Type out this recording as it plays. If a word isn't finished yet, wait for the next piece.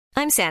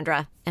I'm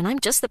Sandra, and I'm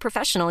just the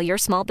professional your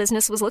small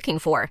business was looking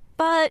for.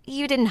 But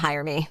you didn't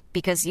hire me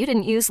because you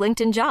didn't use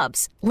LinkedIn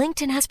Jobs.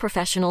 LinkedIn has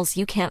professionals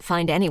you can't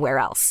find anywhere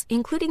else,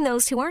 including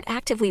those who aren't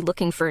actively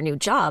looking for a new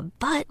job,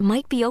 but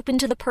might be open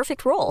to the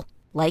perfect role,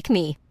 like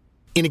me.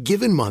 In a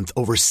given month,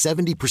 over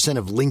 70%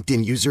 of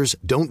LinkedIn users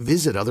don't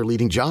visit other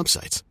leading job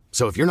sites.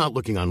 So if you're not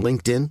looking on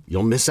LinkedIn,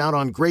 you'll miss out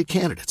on great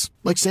candidates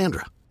like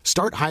Sandra.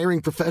 Start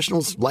hiring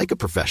professionals like a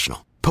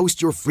professional.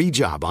 Post your free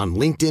job on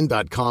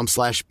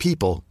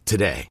linkedin.com/people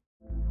today.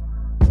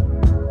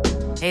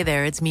 Hey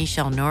there, it's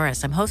Michelle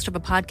Norris. I'm host of a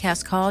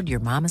podcast called Your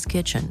Mama's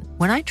Kitchen.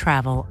 When I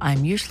travel,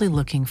 I'm usually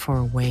looking for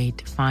a way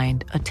to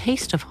find a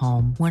taste of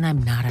home when I'm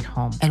not at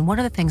home. And one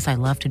of the things I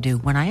love to do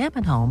when I am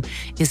at home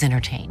is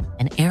entertain.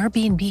 And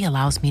Airbnb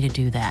allows me to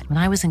do that. When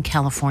I was in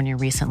California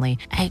recently,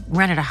 I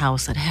rented a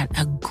house that had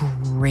a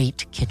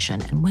great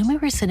kitchen. And when we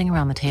were sitting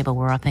around the table,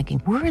 we're all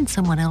thinking, we're in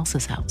someone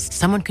else's house.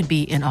 Someone could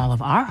be in all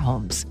of our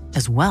homes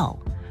as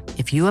well.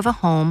 If you have a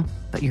home,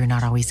 but you're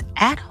not always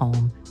at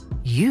home,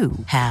 you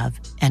have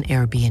an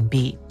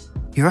Airbnb.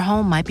 Your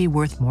home might be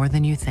worth more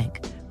than you think.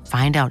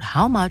 Find out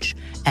how much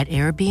at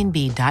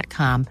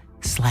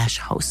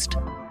airbnb.com/host.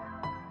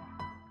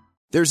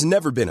 There's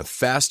never been a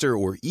faster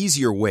or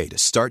easier way to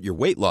start your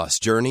weight loss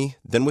journey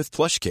than with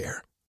PlushCare.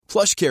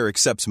 PlushCare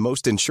accepts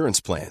most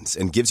insurance plans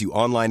and gives you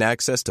online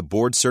access to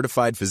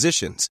board-certified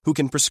physicians who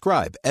can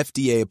prescribe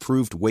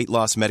FDA-approved weight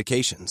loss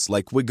medications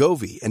like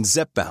Wegovy and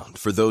Zepbound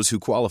for those who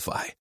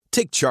qualify.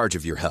 Take charge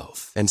of your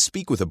health and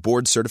speak with a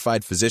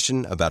board-certified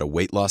physician about a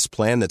weight loss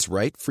plan that's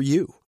right for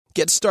you.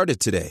 Get started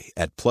today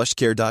at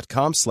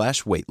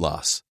plushcare.com/weight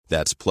loss.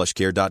 That's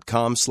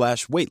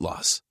plushcare.com/weight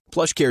loss.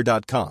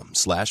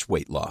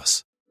 plushcare.com/weight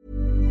loss.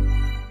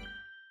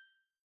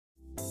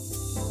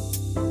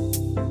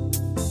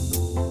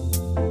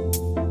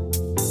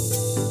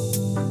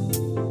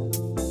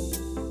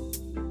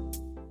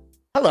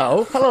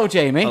 Hello,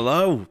 Jamie.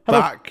 Hello,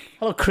 back.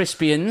 Hello,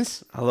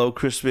 Crispians. Hello,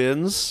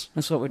 Crispians.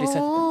 That's what we just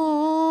said.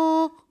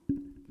 I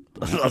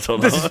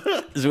don't know.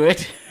 It's weird.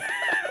 Is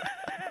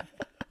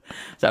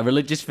that a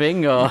religious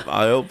thing, or?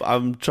 I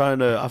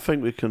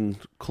think we can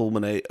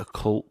culminate a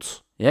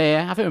cult.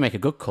 Yeah, I think we make a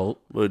good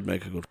cult. We'd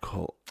make a good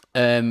cult.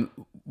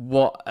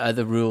 What are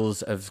the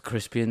rules of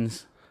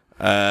Crispians?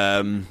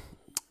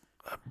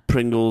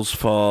 Pringles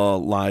for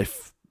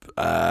life.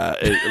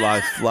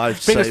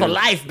 Life. Pringles for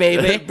life,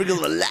 baby. Pringles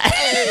for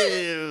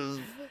life.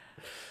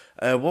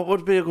 What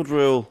would be a good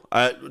rule?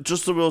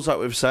 Just the rules that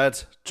we've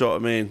said. Do you know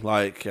what I mean?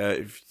 Like,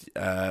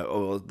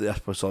 the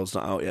episode's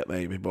not out yet,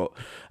 maybe, but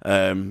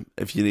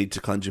if you need to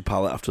cleanse your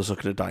palate after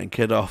sucking a dying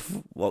kid off,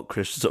 what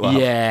Christians do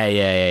have?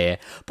 Yeah.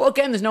 But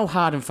again, there's no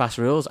hard and fast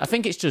rules. I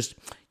think it's just,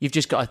 you've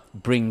just got to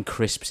bring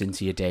crisps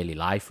into your daily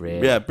life,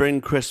 really. Yeah,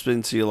 bring crisps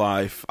into your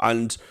life.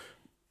 And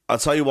I'll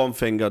tell you one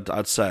thing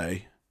I'd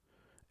say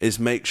is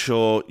make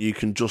sure you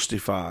can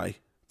justify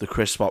the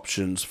crisp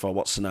options for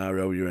what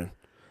scenario you're in.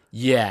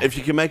 Yeah. If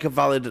you can make a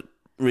valid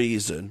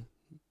reason,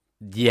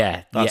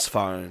 that's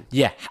fine.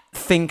 Yeah,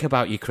 think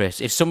about your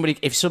crisps. If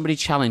somebody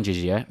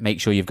challenges you, make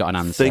sure you've got an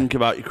answer. Think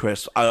about your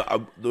crisps.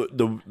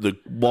 The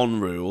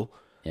one rule.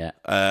 Yeah.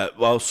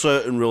 Well,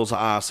 certain rules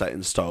are set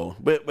in stone.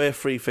 We're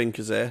free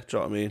thinkers here. Do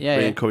you know what I mean? Yeah.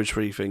 We encourage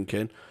free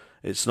thinking.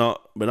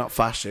 We're not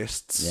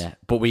fascists. Yeah,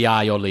 but we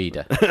are your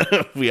leader.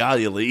 We are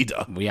your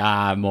leader. We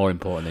are more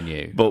important than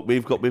you. But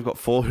we've got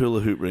 4 hula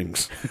hoop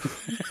rings.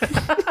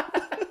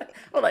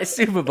 Well, like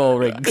Super Bowl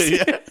rings.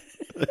 Yeah.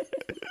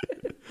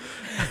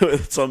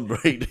 With Tom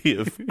Brady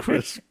of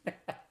crisp.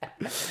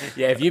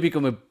 Yeah, if you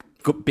become a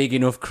big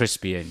enough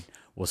Crispian,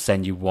 we'll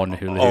send you one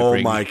hula hoop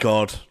ring. Oh my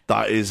God,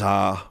 that is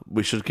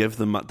we should give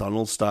them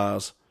McDonald's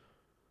stars.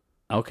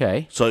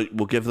 Okay. So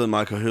we'll give them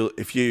like a hula.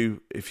 If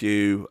you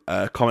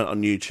comment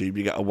on YouTube,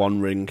 you get a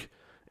 1 ring.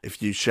 If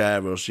you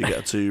share us, you get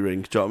a 2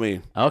 ring. Do you know what I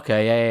mean?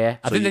 Okay, yeah.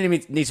 I think there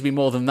needs to be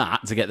more than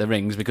that to get the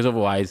rings, because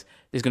otherwise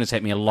it's going to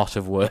take me a lot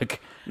of work.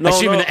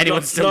 Assuming that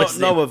anyone's still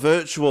listening. No, a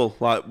virtual,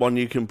 like one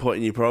you can put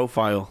in your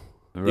profile.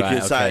 Right, you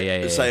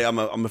can say I'm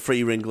a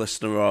free ring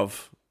listener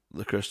of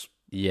the crisp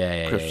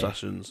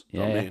sessions. You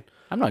know what I mean?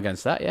 I'm not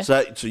against that, yeah.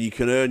 So you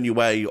can earn your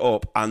way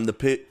up, and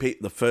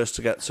the first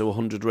to get to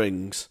 100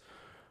 rings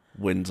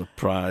wins a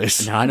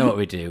prize. No, I know what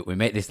we do. We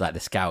make this like the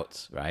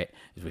Scouts, right?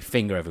 Is we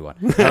finger everyone.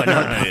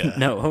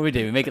 No. What we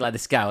do, we make it like the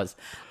Scouts,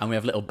 and we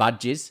have little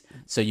badges.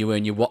 So you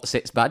earn your What's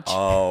It's badge.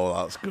 Oh,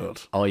 that's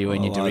good. Or you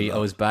earn your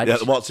Doritos badge. Yeah,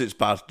 the What's It's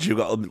badge. You've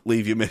got to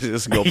leave your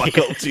missus and go back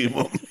up to your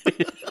mum.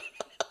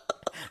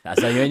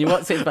 That's how you earn your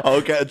What's It's badge.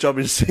 I'll get a job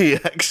in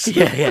CX.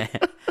 Yeah.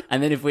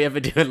 And then if we ever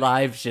do a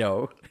live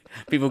show,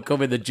 people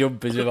come in the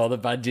jumpers with all the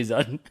badges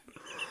on.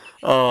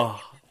 Oh,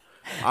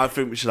 I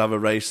think we should have a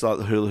race like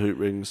the hula hoop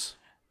rings.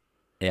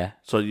 Yeah.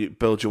 So you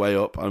build your way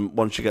up, and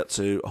once you get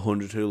to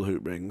 100 hula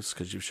hoop rings,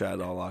 because you've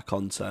shared all our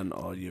content,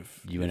 or you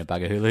win a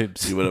bag of hula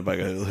hoops. You win a bag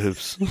of hula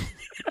hoops.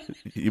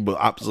 You will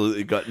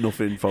absolutely get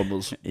nothing from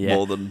us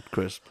more than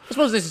crisp. I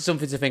suppose this is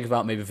something to think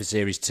about maybe for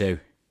series 2.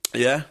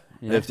 Yeah.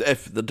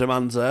 If the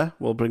demand's there,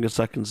 we'll bring a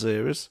second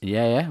series.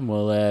 Yeah. And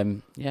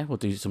we'll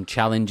do some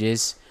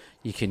challenges.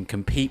 You can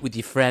compete with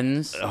your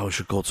friends. Oh, we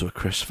should go to a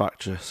crisp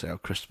factory, see how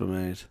crisps are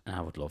made.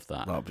 I would love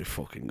that. That'd be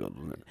fucking good,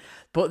 wouldn't it?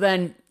 But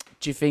then,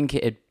 do you think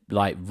it'd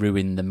like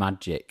ruin the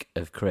magic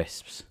of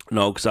crisps?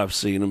 No, because I've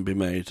seen them be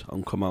made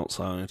and come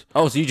outside.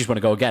 Oh, so you just want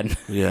to go again?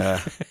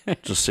 Yeah,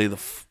 just see the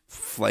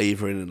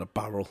flavouring in a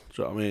barrel.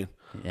 Do you know what I mean?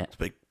 Yeah. It's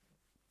big.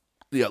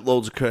 You got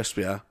loads of crisp,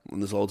 yeah,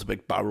 and there's loads of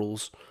big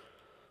barrels,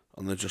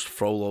 and they just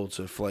throw loads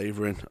of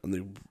flavouring, and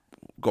they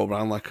go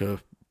around like a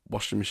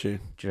washing machine.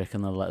 Do you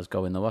reckon they'll let us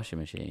go in the washing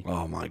machine?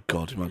 Oh my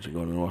God, imagine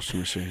going in a washing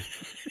machine.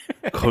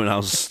 Coming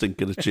out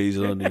stinking of cheese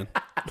and onion.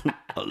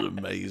 That's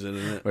amazing,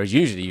 isn't it? Whereas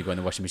usually you go in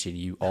the washing machine,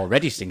 you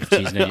already stink of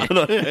cheese and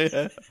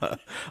onion. Yeah.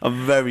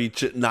 I'm very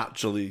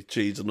naturally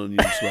cheese and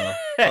onion smell.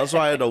 That's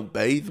why I don't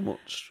bathe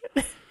much.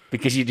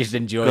 Because you just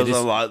enjoy Because this.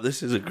 I'm like,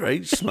 this is a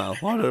great smell.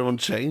 Why don't everyone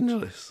change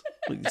this?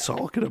 What are you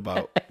talking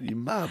about? You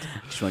mad?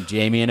 Just want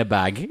Jamie in a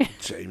bag.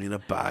 Jamie in a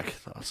bag.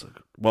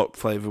 What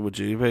flavour would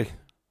you be?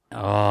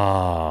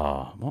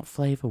 Oh, what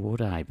flavour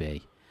would I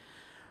be?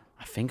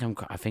 I think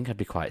I'd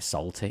be quite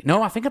salty.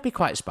 No, I think I'd be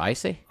quite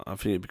spicy. I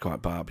think it'd be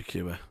quite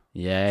barbecue-y.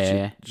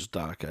 Yeah. Just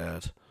dark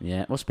haired.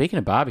 Yeah. Well, speaking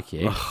of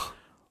barbecue,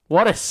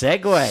 what a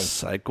segue.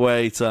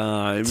 Segue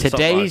time.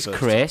 Today's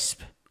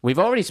crisp. We've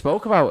already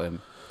spoke about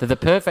them. They're the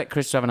perfect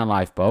crisp to have on a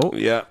lifeboat.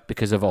 Yeah.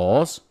 Because of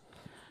oars.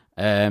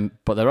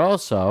 But they're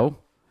also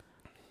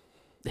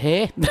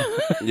here.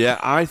 Yeah,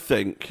 I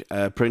think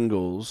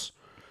Pringles.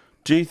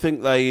 Do you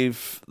think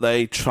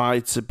they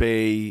tried to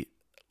be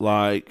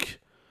like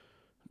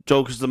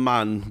Joker's the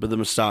man with the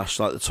moustache,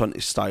 like the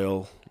 20s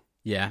style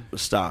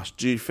moustache?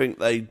 Do you think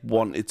they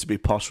wanted to be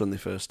posh when they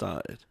first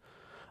started?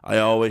 I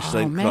always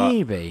think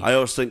maybe. I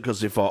always think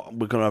because they thought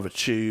we're going to have a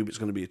tube, it's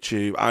going to be a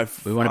tube.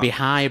 We want to be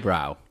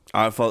highbrow.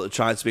 I thought they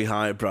tried to be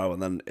highbrow,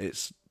 and then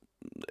it's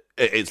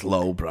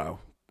lowbrow.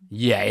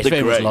 Yeah, it's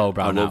very much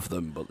lowbrow. I now. love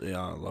them, but they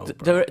are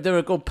lowbrow. They're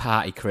a good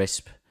party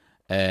crisp.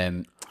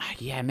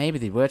 Yeah, maybe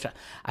they were.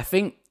 I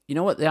think, you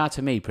know what they are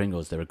to me,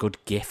 Pringles? They're a good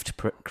gift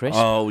crisp.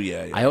 Oh,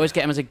 yeah. I always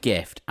get them as a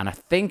gift, and I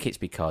think it's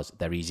because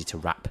they're easy to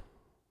wrap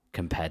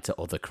compared to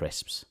other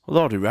crisps. Well,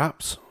 they're already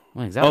wrapped.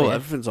 Well, exactly. Oh,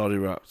 everything's already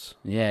wrapped.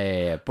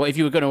 Yeah. But if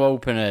you were going to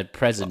open a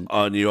present...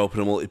 Oh, and you open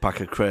a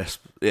multi-pack of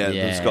crisp. Yeah,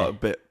 it's got a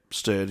bit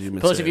sturdy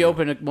material. Plus, if you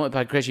open a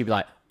multi-pack crisp, you'd be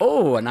like,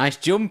 oh, a nice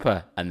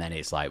jumper. And then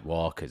it's like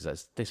Walkers.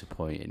 That's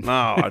disappointing.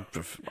 No, I'd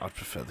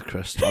prefer the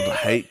crisp. I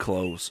hate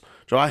cloves.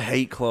 Do you know, I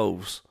hate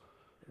cloves.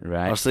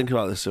 Right. I was thinking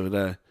about this the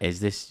other day. Is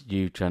this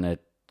you trying to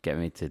get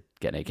me to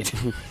get naked?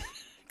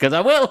 Because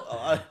I will.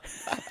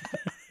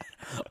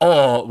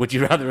 Or would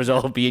you rather us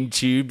all be in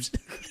tubes?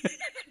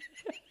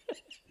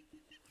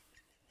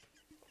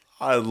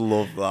 I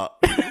love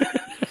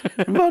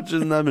that.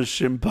 Imagine them as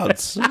shin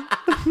pads.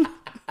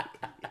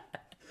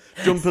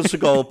 Jumpers to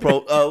goal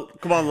pro. Oh,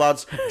 come on,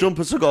 lads.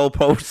 Jumpers to goal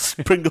posts.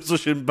 Pringles are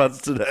shin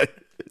pads today.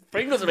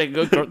 Pringles make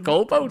good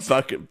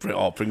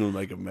goalposts. Pringles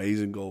make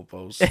amazing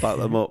goalposts. Stack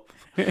them up.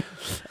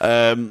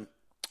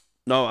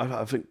 No,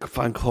 I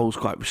find clothes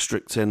quite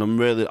restricting.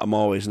 I'm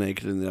always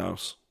naked in the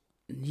house.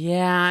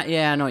 Yeah,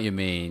 I know what you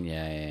mean.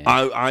 Yeah.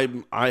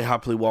 I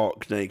happily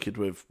walk naked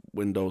with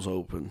windows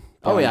open.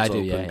 Oh yeah, I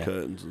blinds do. open, Yeah.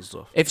 Curtains and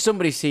stuff. If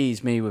somebody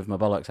sees me with my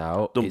bollocks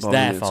out, Don't it's bother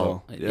their me at fault.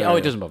 all. It Yeah.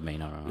 doesn't bother me.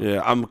 No.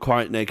 Yeah, I'm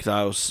quite naked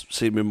house.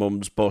 Seen my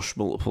mum's bush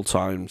multiple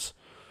times.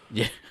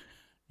 Yeah.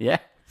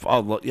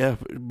 Oh, look, yeah,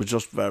 we're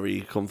just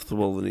very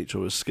comfortable in each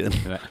other's skin.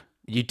 Right.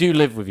 You do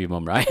live with your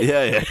mum, right?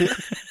 Yeah.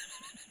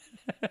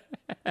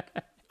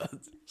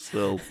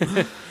 Still.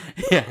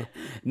 Yeah.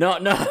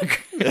 Not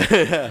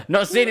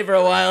seen it for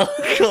a while.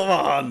 Come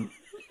on.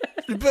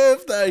 It's my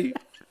birthday.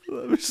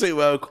 Let me see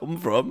where I come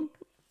from.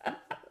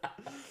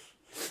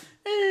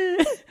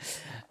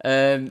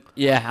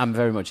 Yeah, I'm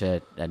very much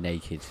a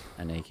naked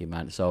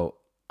man. So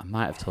I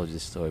might have told you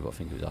this story, but I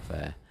think it was off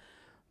air.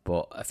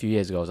 But a few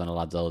years ago, I was on a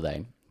lads'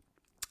 holiday,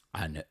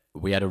 and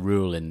we had a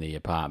rule in the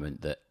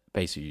apartment that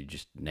basically you're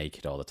just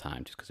naked all the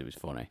time, just because it was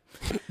funny.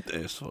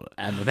 It's funny.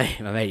 And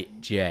my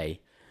mate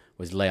Jay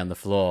was lay on the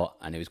floor,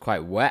 and it was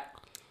quite wet.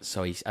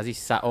 So as he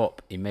sat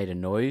up, he made a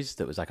noise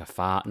that was like a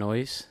fart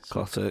noise.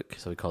 Classic.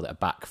 So we called it a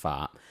back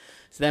fart.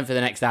 So then for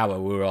the next hour,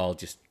 we were all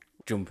just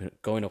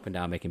going up and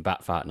down, making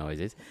back fart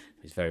noises.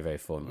 It was very, very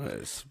fun.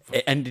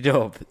 It ended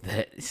up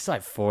that it's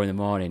like 4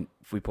 a.m.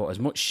 We put as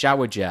much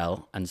shower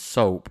gel and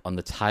soap on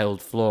the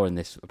tiled floor in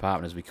this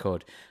apartment as we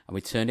could, and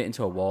we turned it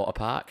into a water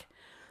park.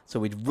 So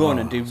we'd run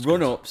and do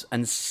run-ups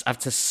and have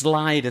to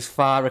slide as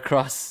far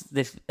across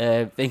this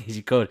thing as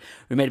you could.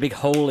 We made a big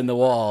hole in the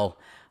wall.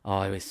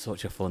 Oh, it was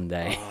such a fun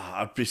day. Oh,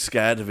 I'd be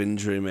scared of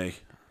injuring me.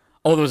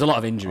 Oh, there was a lot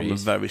of I'm a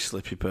injuries. very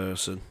slippy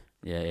person.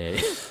 Yeah.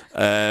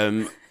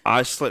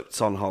 I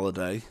slipped on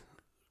holiday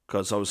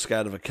because I was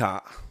scared of a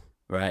cat.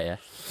 Right, yeah.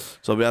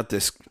 So we had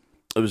this,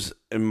 it was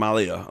in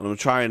Malia, and I'm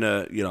trying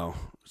to,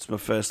 it's my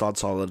first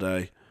lads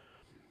holiday.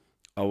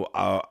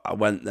 I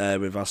went there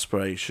with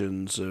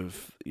aspirations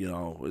of,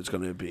 it's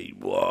going to be,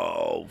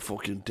 whoa,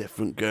 fucking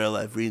different girl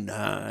every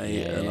night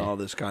and all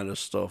this kind of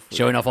stuff.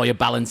 Showing off all your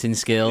balancing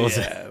skills.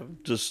 Yeah,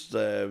 just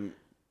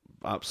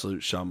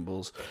absolute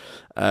shambles.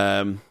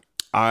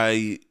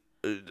 I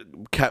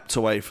kept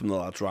away from the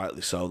lads,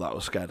 rightly so, that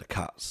was scared of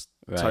cats.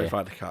 Right.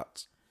 Terrified of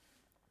cats.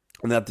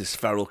 And they had this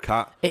feral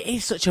cat. It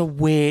is such a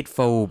weird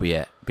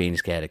phobia, being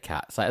scared of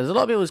cats. Like, there's a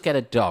lot of people who are scared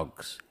of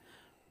dogs,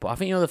 but I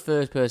think you're the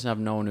first person I've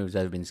known who's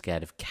ever been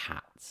scared of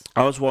cats.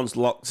 I was once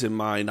locked in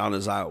my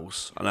nana's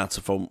house, and I had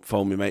to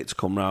phone my mate to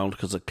come round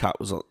because her cat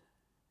was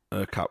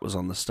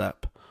on the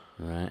step,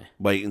 right,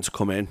 waiting to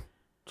come in.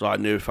 So I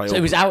knew if I. So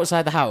it was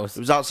outside the house. It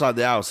was outside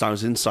the house. I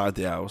was inside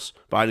the house,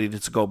 but I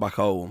needed to go back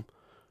home,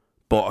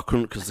 but I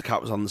couldn't because the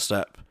cat was on the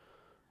step.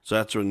 So I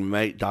had to ring my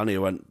mate Danny.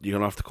 Who went, "You're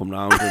gonna have to come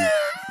round and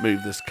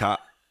move this cat."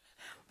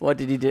 What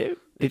did he do?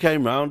 He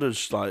came round and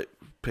just like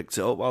picked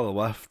it up while I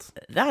left.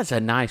 That's a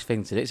nice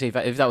thing to do. So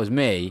if that was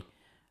me,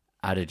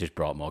 I'd have just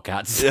brought more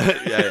cats.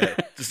 yeah.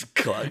 Just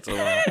collect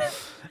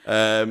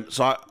them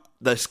all.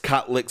 This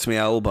cat licked my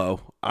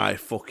elbow. I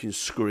fucking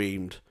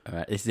screamed. All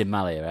right, this is in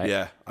Mali, right?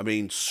 Yeah, I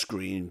mean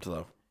screamed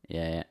though.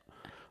 Yeah.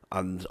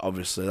 And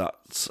obviously that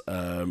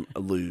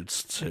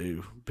alludes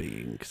to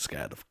being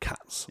scared of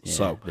cats. Yeah,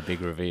 so the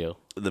big reveal.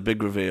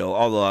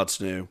 All the lads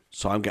knew.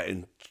 So I'm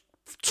getting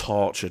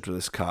tortured with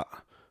this cat.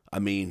 I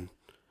mean,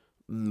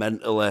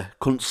 mentally,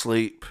 couldn't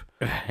sleep.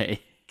 Right.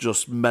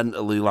 Just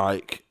mentally,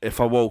 like,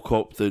 if I woke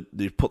up,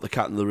 they'd put the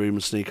cat in the room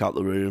and sneak out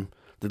the room.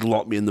 They'd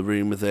lock me in the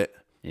room with it.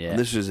 Yeah. And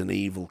this is an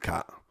evil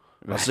cat.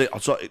 Right.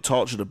 It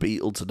tortured a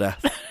beetle to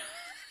death.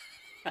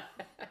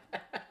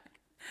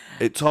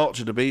 It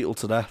tortured a beetle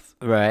to death.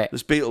 Right.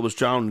 This beetle was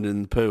drowning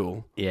in the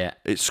pool. Yeah.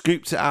 It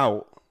scooped it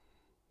out.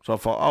 So I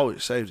thought,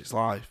 it saved its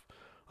life.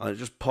 And it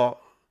just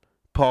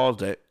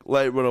pawed it,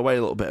 let it run away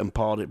a little bit and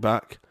pawed it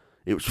back.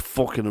 It was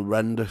fucking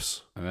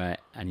horrendous. Right.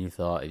 And you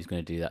thought he was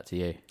going to do that to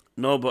you?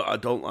 No, but I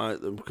don't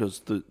like them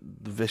because they're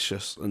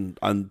vicious and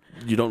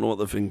you don't know what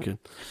they're thinking.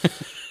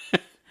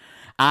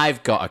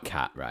 I've got a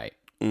cat, right?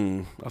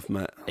 I've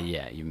met.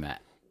 Yeah, you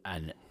met.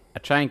 And I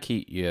try and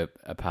keep you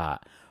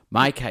apart.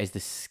 My cat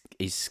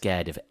is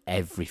scared of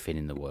everything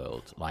in the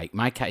world. Like,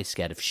 my cat is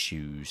scared of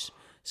shoes,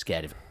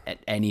 scared of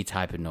any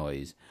type of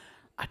noise.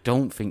 I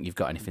don't think you've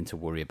got anything to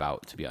worry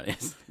about, to be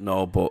honest.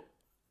 No, but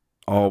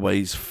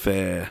always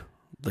fear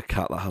the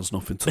cat that has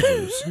nothing to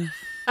lose.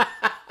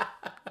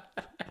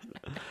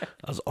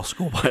 As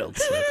Oscar Wilde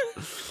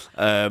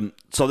said.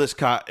 So this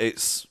cat,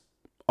 it's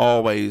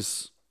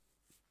always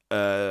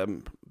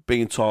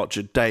being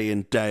tortured day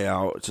in, day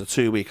out. It's a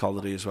 2-week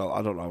holiday as well.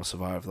 I don't know how I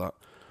survived that.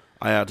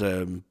 I had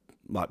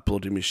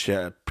blood in my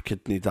shit,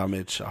 kidney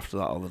damage after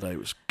that holiday. It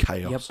was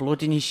chaos. You have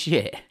blood in your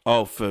shit?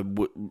 Oh,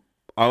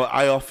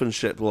 I often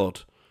shit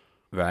blood.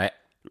 Right.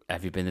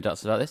 Have you been to the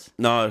doctor about this?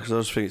 No, because I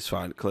just think it's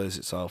fine. It clears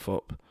itself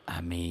up.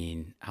 I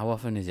mean, how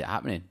often is it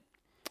happening?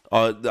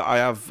 I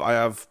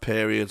have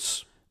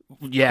periods.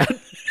 Yeah.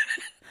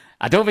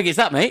 I don't think it's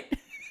that, mate.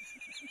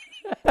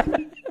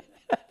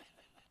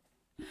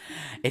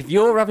 If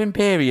you're having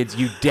periods,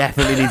 you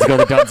definitely need to go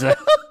to the doctor.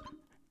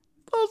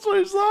 That's what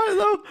it's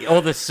like, though.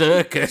 Or the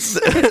circus.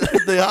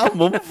 They are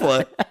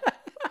monthly.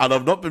 And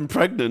I've not been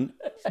pregnant.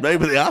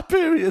 Maybe they are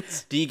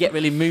periods. Do you get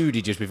really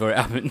moody just before it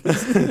happens?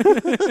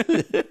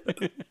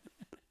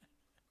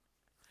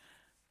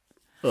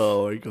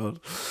 Oh, my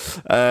God.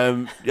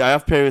 I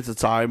have periods of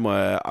time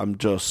where I'm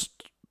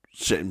just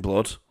shitting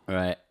blood.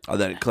 Right. And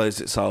then it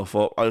clears itself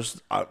up. I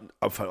think,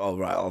 I'll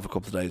have a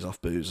couple of days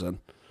off booze then.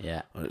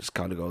 Yeah. And it just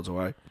kind of goes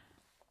away.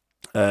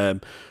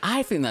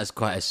 I think that's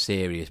quite a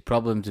serious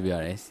problem, to be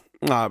honest.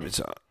 Nah, but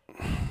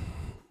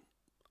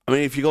I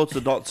mean, if you go to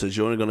the doctors,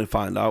 you're only going to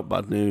find out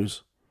bad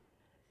news.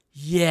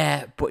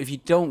 Yeah, but if you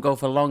don't go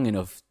for long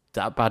enough,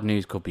 that bad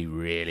news could be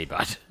really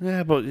bad.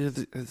 Yeah, but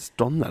it's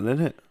done then,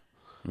 isn't it?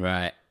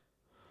 Right.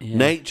 Yeah.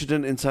 Nature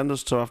didn't intend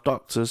us to have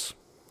doctors.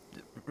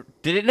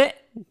 Didn't it?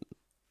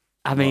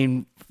 I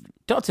mean,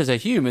 doctors are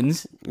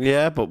humans.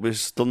 Yeah, but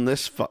we've done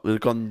this. We've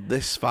gone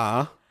this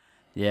far.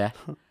 Yeah,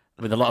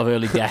 with a lot of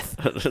early death.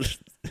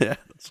 Yeah,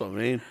 that's what I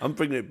mean. I'm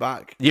bringing it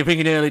back. You're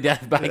bringing early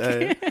death back.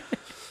 Yeah.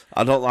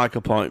 I don't like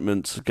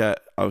appointments. I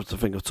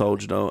think I've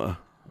told you, don't I?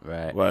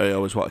 Right. Where I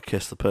always want to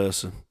kiss the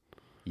person.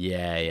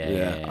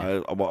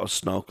 Yeah. I want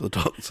to snog the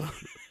doctor.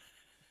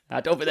 I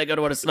don't think they're going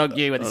to want to snog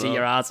you when they see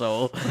your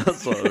asshole.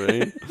 That's what I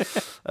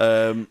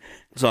mean.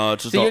 So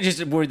you're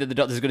just worried that the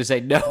doctor's going to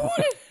say no?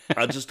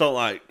 I just don't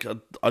like.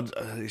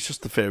 It's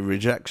just the fear of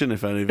rejection,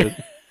 if anything.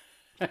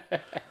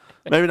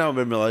 Maybe now I'm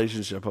in a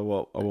relationship, I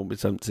won't be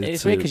tempted.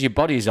 It's weird because your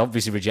body is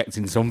obviously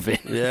rejecting something.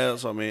 Yeah,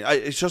 that's what I mean.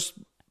 It's just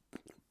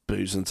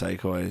booze and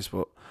takeaways,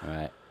 but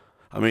right.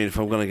 I mean, if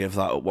I'm going to give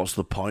that up, what's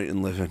the point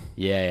in living?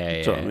 Yeah. Do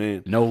you know what I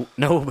mean?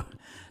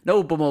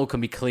 No bumhole can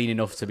be clean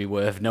enough to be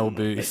worth no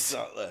booze.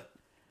 Exactly.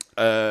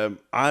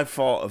 I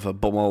thought of a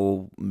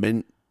bumhole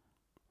mint.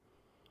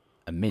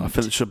 A mint? I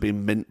think it should be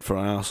mint for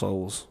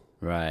arseholes.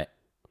 Right.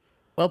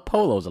 Well,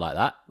 polos are like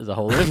that. There's a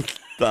whole room.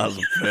 That's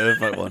a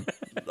perfect one.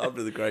 That'd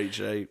be the great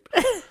shape.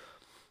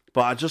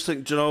 But I just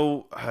think, do you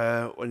know,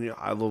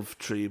 I love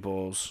tree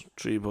bows.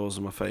 Tree bows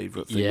are my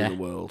favourite thing in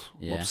the world.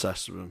 I'm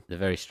obsessed with them. They're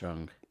very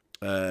strong.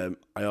 I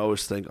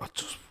always think, I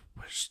just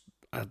wish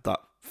I had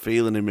that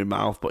feeling in my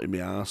mouth, but in my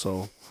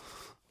arsehole.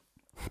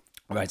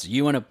 Right, so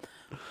you want to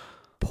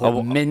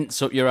put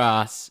mints up your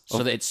ass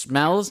so that it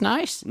smells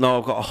nice? No,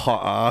 I've got a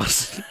hot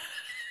ass.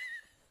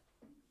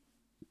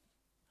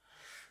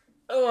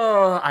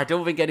 Oh, I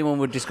don't think anyone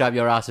would describe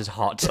your ass as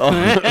hot.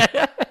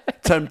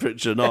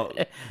 Temperature, not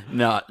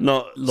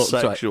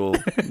sexual.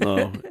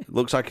 No, it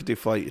looks like a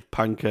deflated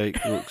pancake.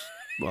 With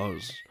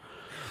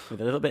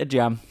a little bit of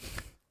jam.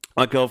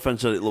 My girlfriend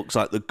said it looks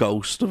like the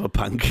ghost of a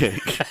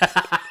pancake.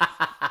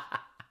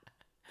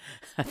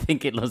 I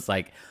think it looks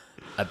like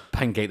a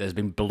pancake that's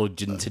been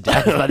bludgeoned to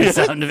death by the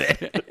sound of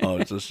it. Oh,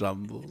 it's a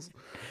shambles.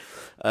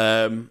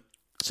 So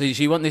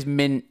you want this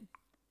mint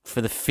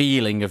for the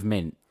feeling of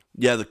mint?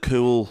 Yeah, the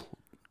cool.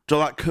 Do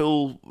you like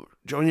cool?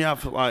 Do you when you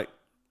have like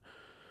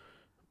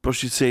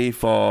brush your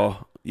teeth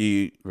or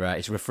you? Right,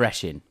 it's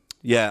refreshing.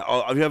 Yeah.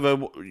 Have you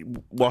ever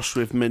washed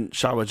with mint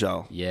shower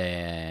gel?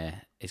 Yeah,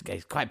 it's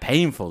quite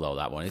painful though.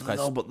 That one. It's quite.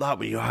 No, but that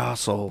with your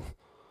arsehole.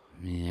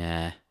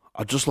 Yeah.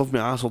 I just love my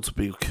arsehole to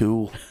be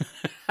cool.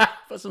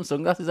 Put some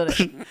sunglasses on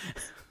it.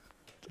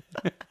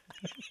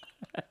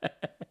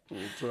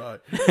 That's right.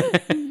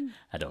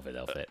 I don't think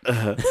they'll fit.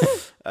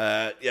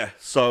 Yeah,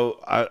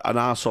 so an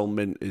arsehole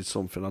mint is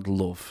something I'd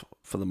love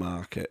for the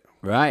market.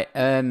 Right.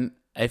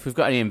 If we've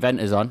got any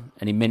inventors on,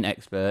 any mint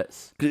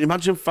experts, Can you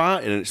imagine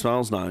farting and it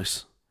smells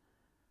nice?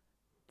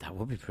 that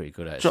would be pretty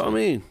good. Do Actually. you know what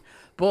I mean?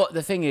 But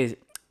the thing is,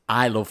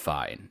 I love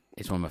farting.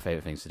 It's one of my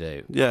favourite things to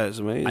do. Yeah, it's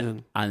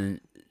amazing. And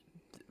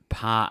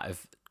part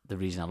of the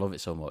reason I love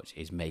it so much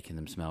is making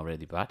them smell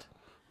really bad.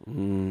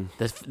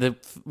 The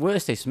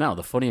worse they smell,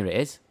 the funnier it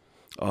is.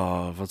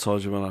 Oh, if I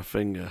told you when I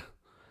finger.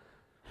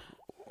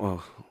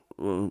 Well,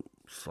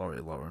 sorry,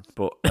 Lauren.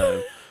 But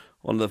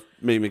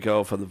me and my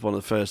girlfriend, one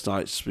of the first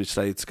nights we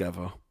stayed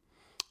together,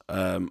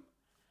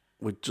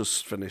 we'd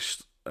just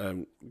finished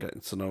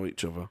getting to know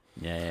each other.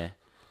 Yeah.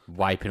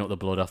 Wiping up the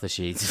blood off the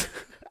sheets.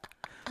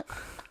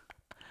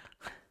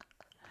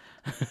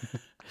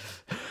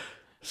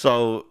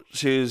 So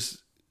she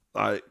was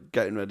like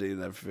getting ready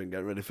and everything,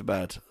 getting ready for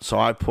bed. So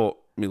I put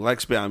my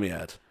legs behind my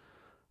head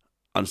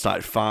and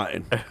started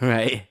farting.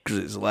 Right. Because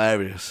it's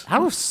hilarious.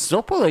 How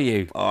supple are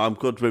you? Oh, I'm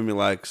good with my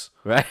legs.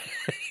 Right.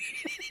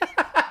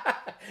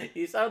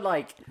 You sound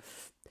like,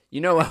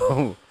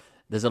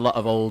 there's a lot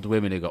of old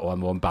women who go,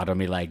 I'm bad on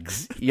my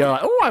legs. You're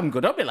like, I'm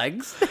good on my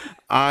legs. But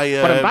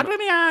I'm bad with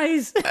my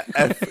eyes.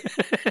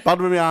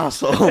 Bad with my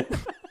arsehole.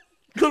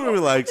 Good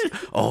with my legs.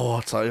 Oh,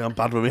 I tell you, I'm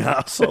bad with my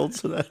arsehole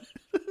today.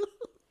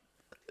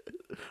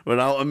 Run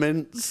out of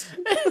mints.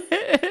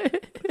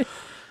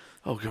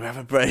 Oh, can we have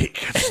a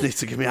break? I just need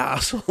to give my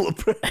arsehole a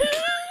break.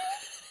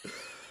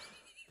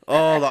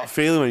 Oh, that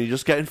feeling when you're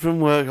just getting from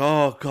work.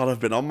 Oh, God,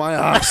 I've been on my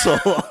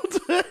arsehole all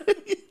day.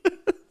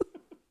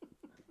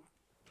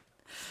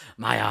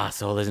 My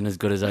arsehole isn't as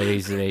good as I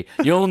used to be.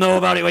 You'll know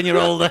about it when you're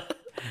older.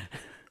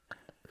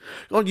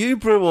 God, you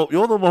grew up.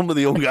 You're the one with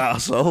the young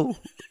arsehole.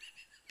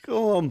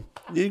 Go on.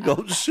 You go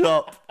to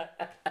shop.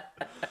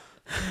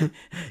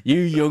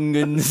 You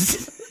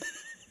young'uns.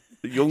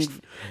 You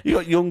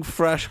got young,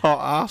 fresh, hot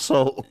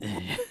arsehole.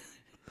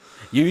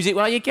 Use it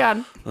while you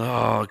can.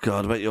 Oh,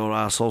 God, I bet your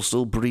arsehole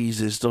still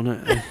breezes,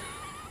 doesn't it?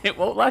 It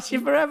won't last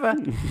you forever.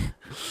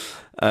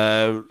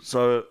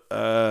 So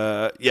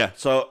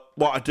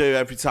what I do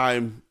every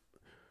time,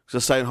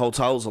 because I stay in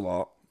hotels a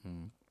lot,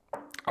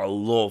 I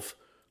love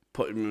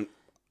putting,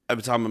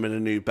 every time I'm in a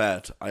new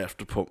bed, I have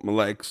to put my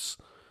legs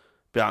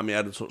behind my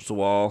head and touch the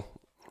wall.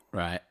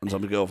 Right. And tell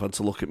my girlfriend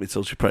to look at me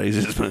till she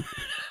praises me.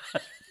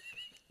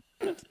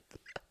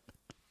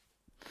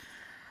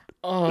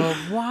 Oh,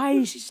 why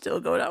is she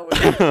still going out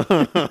with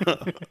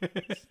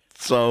me?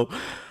 So,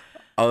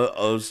 I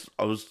was,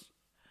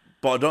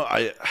 but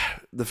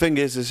the thing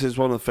is, this is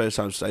one of the first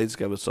times we stayed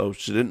together, so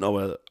she didn't know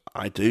whether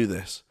I do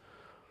this.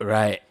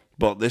 Right.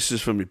 But this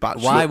is from my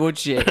bachelor. Why would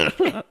she?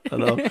 I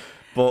know.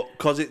 But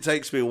because it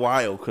takes me a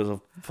while, because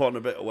I've put on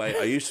a bit of weight,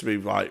 I used to be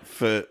like,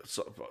 so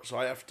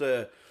I have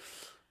to,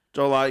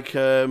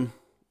 on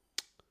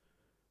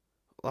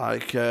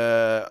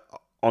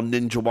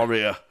Ninja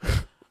Warrior,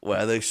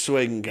 where they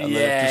swing and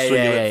they have to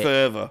swing a bit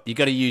further. You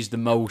got to use the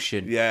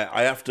motion. Yeah,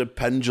 I have to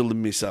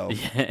pendulum myself.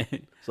 Yeah.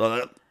 So I'm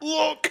like,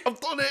 look, I've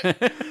done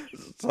it.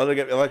 So I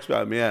get my legs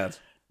behind my head.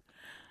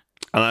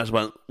 And I just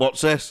went,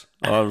 what's this?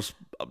 I was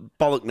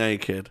bollock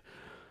naked,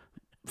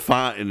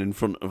 farting in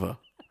front of her.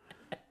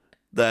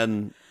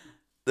 Then,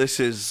 this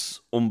is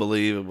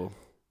unbelievable.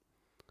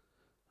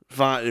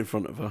 Farting in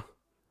front of her.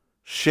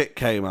 Shit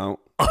came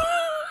out.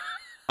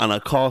 And I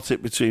caught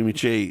it between my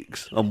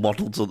cheeks and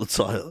waddled to the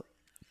toilet.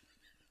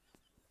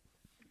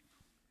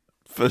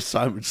 First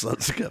time we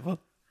slept together.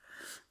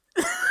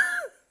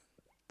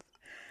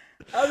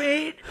 I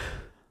mean,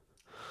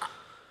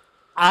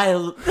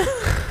 I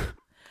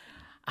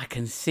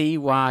can see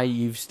why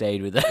you've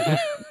stayed with her.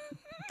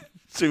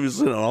 She was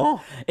in awe.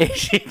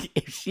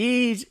 If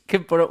she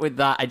can put up with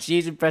that and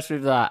she's impressed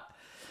with that,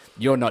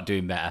 you're not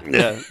doing better.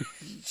 Yeah.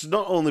 She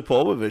not only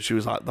put up with it, she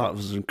was like, that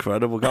was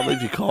incredible. Can't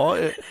believe you caught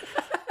it.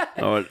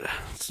 I went,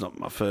 it's not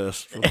my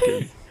first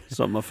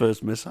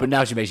mishap. But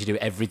now she makes you do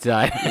it every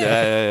time.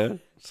 Yeah.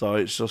 So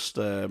it's just,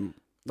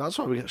 that's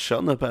why we get shot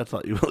in the bed,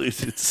 like you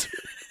alluded to.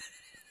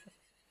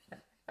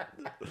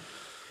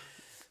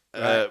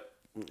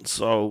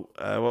 So,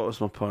 what was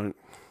my point?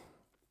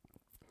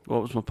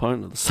 What was my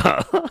point at the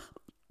start?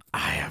 I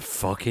have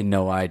fucking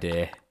no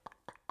idea.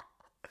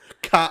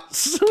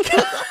 Cats.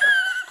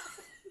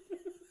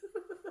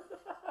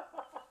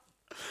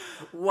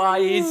 Why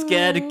are you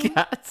scared of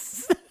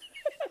cats?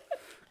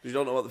 You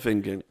don't know what they're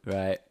thinking.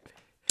 Right.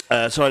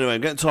 So anyway,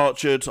 I'm getting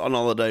tortured on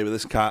holiday with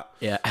this cat.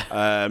 Yeah.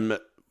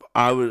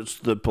 I was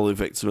the bully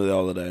victim of the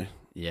holiday.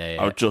 Yeah.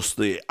 I was just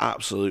the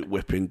absolute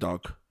whipping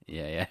dog.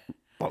 Yeah.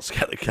 Not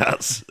scared of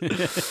cats.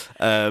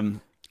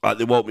 Like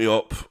they woke me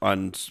up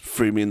and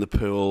threw me in the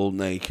pool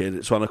naked.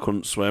 It's when I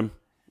couldn't swim.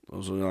 I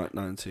was only like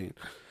 19.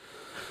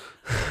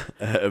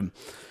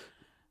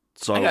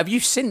 So Have you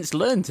since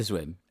learned to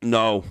swim?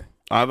 No,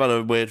 I've had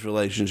a weird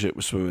relationship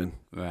with swimming.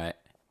 Right.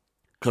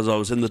 Because I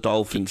was in the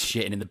Dolphins.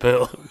 Shitting in the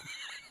pool.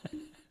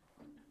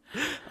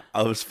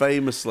 I was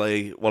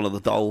famously one of the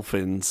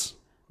Dolphins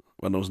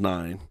when I was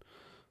 9.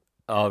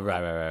 Oh,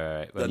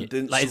 right.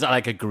 Is that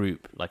like a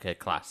group, like a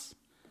class?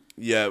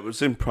 Yeah, it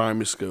was in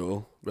primary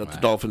school. We had the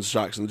Dolphins,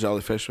 Sharks and the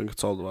Jellyfish, I think I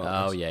told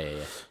about this.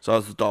 Yeah. So I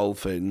was the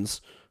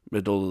Dolphins,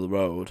 middle of the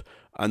road.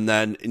 And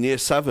then in year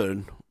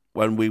 7,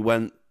 when we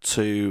went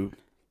to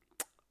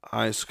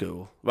high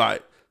school,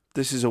 right,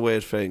 this is a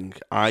weird thing.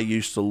 I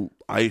used to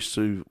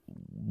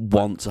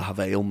want to have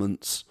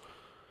ailments.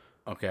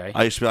 Okay.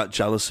 I used to be like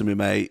jealous of my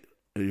mate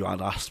who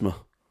had asthma.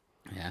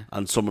 Yeah.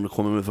 And someone would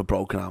come in with a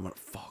broken arm and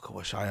fuck, I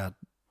wish I had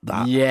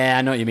that. Yeah,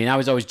 I know what you mean. I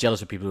was always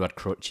jealous of people who had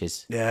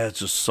crutches. Yeah,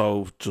 just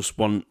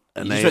want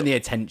an You just want the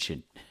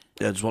attention.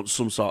 Yeah, just want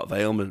some sort of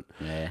ailment.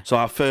 Yeah. So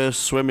our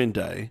first swimming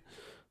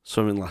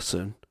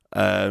lesson,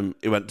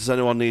 he went, does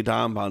anyone need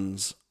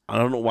armbands? I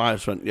don't know why, I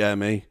just went, yeah,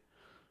 me.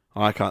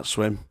 I can't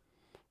swim.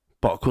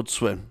 But I could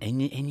swim. In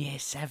year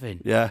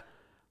 7? Yeah.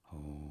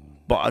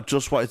 But I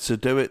just wanted to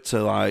do it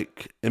to,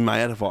 like, in my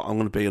head, I thought, I'm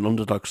going to be an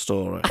underdog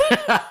story.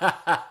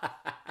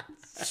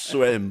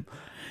 Swim,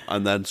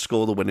 and then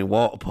score the winning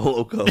water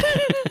polo goal. Do you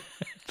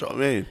know what I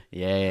mean?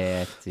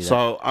 Yeah.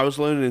 So I was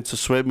learning to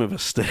swim with a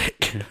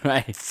stick.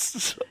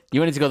 Right. You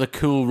wanted to go the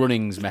cool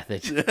runnings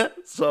method. Yeah.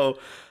 So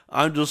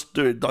I'm just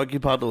doing doggy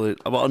paddling.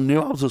 But I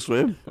knew how to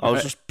swim. I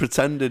was just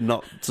pretending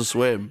not to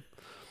swim.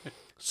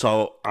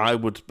 So I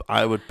would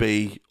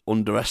be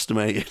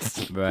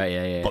underestimated. Right,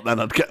 yeah. But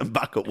then I'd get them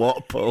back at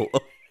water polo.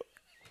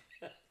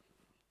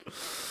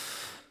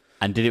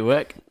 And did it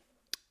work?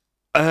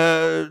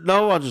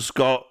 No, I just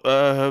got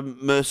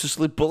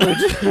mercilessly bullied.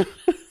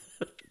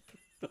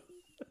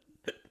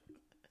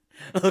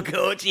 Oh,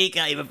 coach, you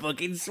can't even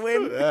fucking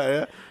swim.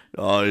 Yeah.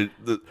 Oh,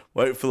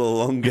 wait for the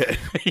long game.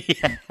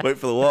 Yeah. Wait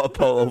for the water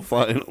polo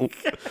final.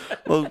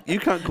 Well, you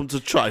can't come to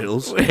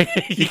trials.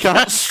 You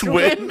can't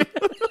swim.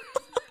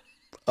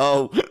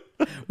 Oh.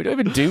 We don't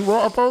even do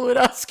water polo in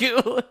our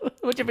school.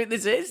 What do you think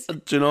this is?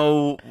 Do you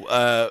know,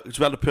 because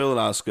we had a pool in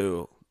our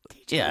school.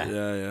 Did you?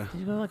 Yeah. Did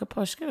you go to like a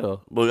posh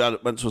school? Well,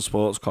 went to a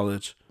sports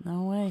college.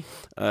 No way.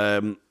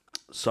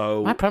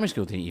 So my primary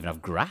school didn't even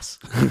have grass.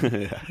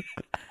 Yeah.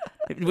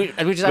 we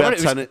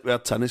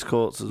had tennis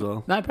courts as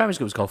well. My primary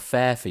school was called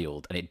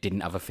Fairfield, and it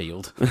didn't have a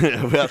field. We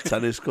had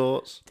tennis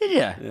courts. Did you?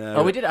 Yeah.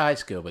 Oh, we did at high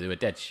school, but they were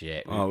dead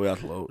shit. Oh, we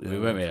had loads. Yeah. We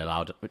weren't really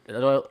allowed.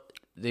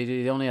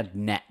 They only had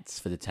nets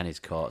for the tennis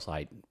courts,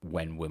 like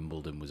when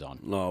Wimbledon was on.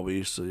 No, we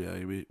used to.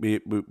 Yeah,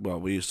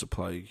 we used to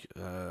play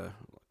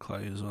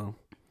clay as well.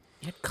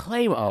 You had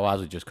clay? Oh, ours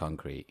was just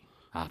concrete.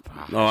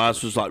 No,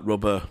 ours was like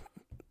rubber.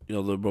 You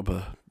know, the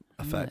rubber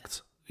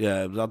effect.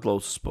 Yeah, we had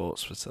loads of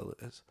sports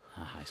facilities.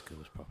 High school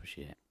was proper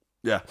shit.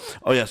 Yeah.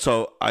 Oh, yeah.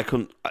 So I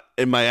couldn't.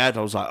 In my head,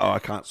 I was like, "Oh, I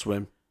can't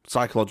swim."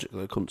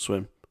 Psychologically, I couldn't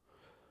swim.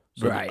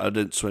 So right. I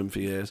didn't swim for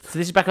years. So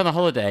this is back on the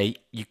holiday.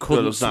 You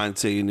couldn't. I was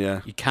 19.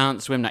 Yeah. You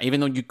can't swim now, even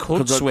though you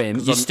could swim.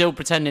 You're still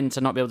pretending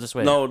to not be able to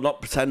swim. No,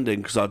 not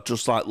pretending, because I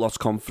just like lost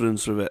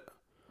confidence with it.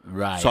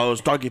 Right. So I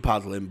was doggy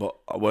paddling, but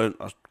I weren't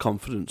a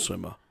confident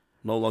swimmer.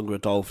 No longer a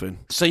dolphin.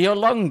 So your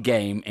long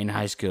game in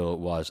high school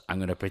was, I'm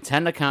going to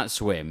pretend I can't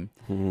swim,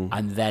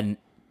 and then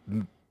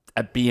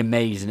be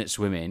amazing at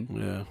swimming.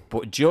 Yeah.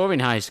 But during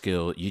high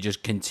school, you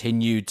just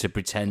continued to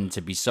pretend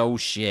to be so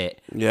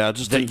shit. Yeah,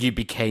 you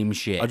became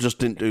shit. I just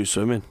didn't do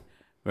swimming.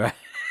 Right.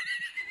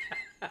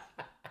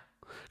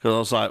 Because I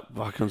was like,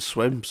 well, I can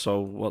swim,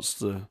 so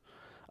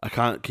I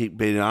can't keep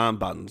being in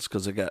armbands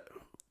because I get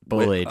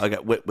bullied. I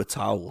get whipped with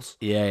towels.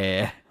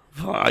 Yeah.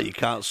 You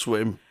can't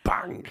swim.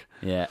 Bang.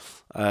 Yeah.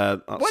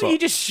 Why don't you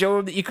just show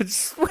them that you could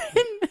swim?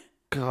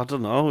 God, I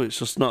don't know. It's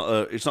just not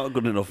a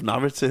good enough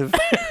narrative.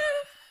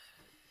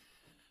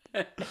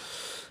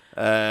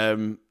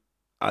 And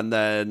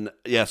then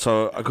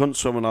so I couldn't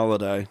swim on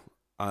holiday,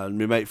 and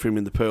my mate threw me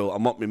in the pool.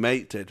 And what my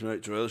mate did, my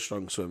mate's a really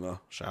strong swimmer,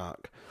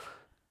 Shark.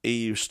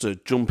 He used to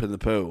jump in the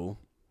pool.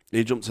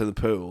 He jumped in the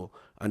pool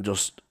and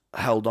just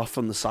held off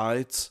on the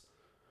sides.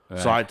 Right.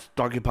 So I'd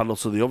doggy paddle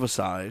to the other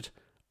side,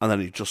 and then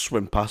he'd just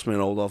swim past me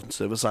and hold off to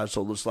the other side.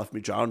 So just left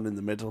me drowning in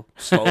the middle,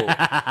 slowly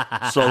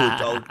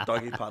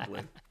doggy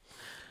paddling,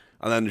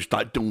 and then just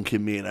like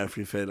dunking me and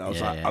everything. I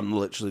was I'm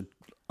literally.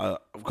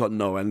 I've got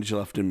no energy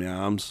left in my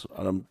arms,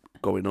 and I'm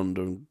going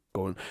under and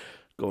going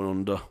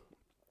under.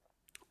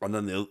 And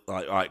then they're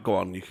like, right, go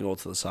on, you can go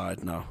to the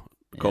side now.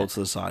 Go to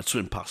the side,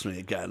 swim past me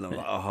again. I'm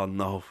like, oh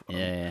no.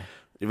 Yeah.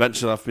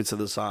 Eventually left me to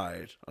the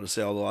side, and I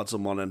see all the lads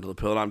on one end of the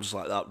pool, and I'm just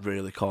like that,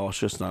 really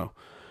cautious now.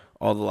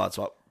 All the lads,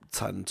 about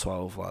 10,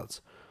 12 lads.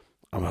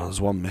 And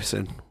there's one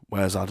missing.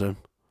 Where's Adam?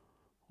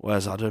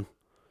 And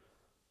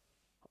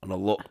I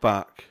look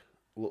back,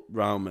 look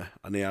round me,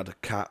 and he had a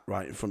cat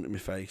right in front of my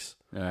face.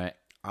 All right.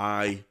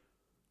 I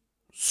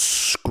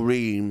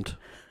screamed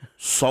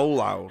so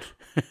loud,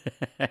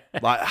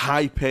 like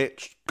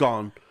high-pitched,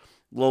 gone.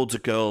 Loads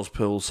of girls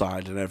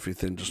poolside and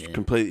everything, just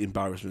completely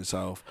embarrassed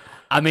myself.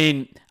 I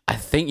mean, I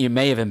think you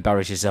may have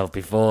embarrassed yourself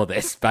before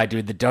this by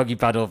doing the doggy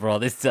paddle for all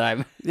this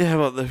time. Yeah,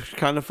 but they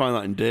kind of find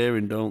that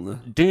endearing, don't they?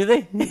 Do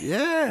they?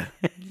 Yeah.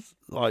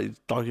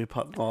 Like doggy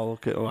paddle,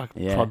 look at like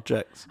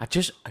projects.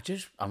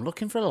 I'm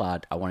looking for a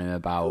lad. I want him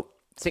about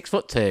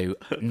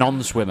 6'2",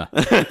 non-swimmer.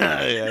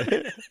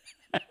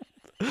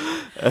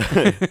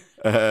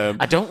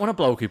 I don't want a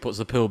bloke who puts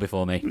the pool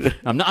before me.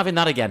 I'm not having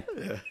that again.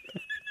 Yeah.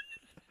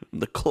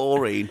 The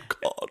chlorine,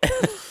 God.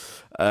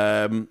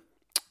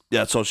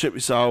 So I shit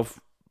myself.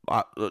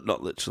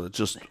 Not literally,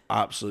 just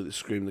absolutely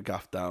screamed the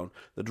gaff down.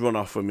 They'd run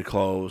off with my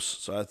clothes,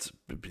 so I had to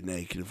be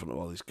naked in front of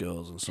all these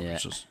girls and stuff.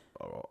 It's just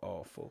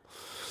awful.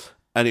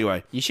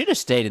 Anyway, you should have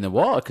stayed in the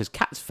water because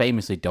cats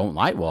famously don't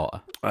like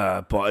water.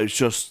 But it's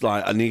just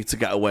like I need to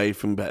get away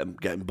from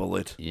getting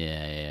bullied.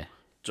 Yeah.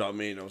 Do you know what I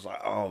mean? I was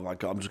like, oh my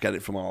God, I'm just getting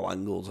it from all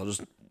angles.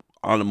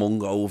 I'm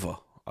hungover.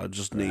 I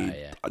just need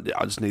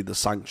the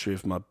sanctuary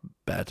of my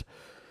bed.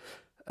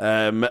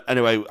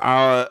 Anyway,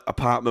 our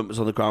apartment was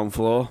on the ground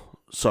floor,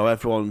 so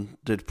everyone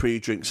did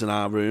pre-drinks in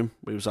our room.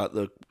 We was at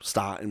the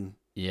starting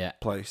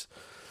place.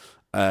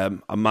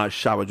 And my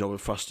shower job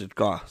with frosted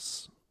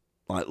glass,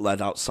 like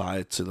led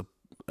outside to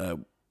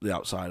the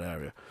outside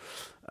area.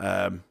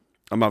 I'm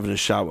having a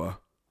shower,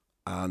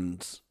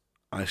 and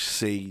I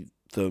see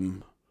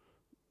them.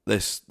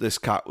 This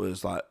cat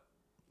was like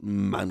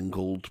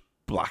mangled,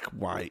 black,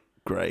 white,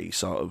 grey,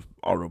 sort of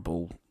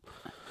horrible.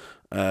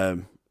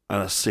 And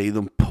I see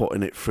them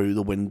putting it through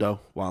the window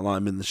while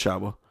I'm in the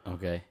shower.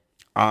 Okay.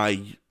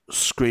 I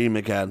scream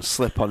again,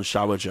 slip on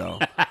shower gel,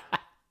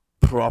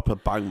 proper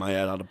bang my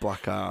head, had a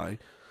black eye.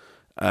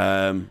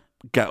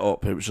 Get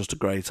up, it was just a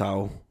grey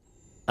towel.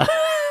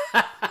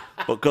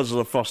 But because of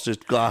the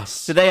frosted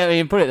glass. Did they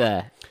even put it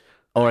there?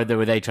 Or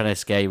were they trying to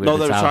escape with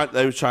the towel?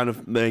 They were trying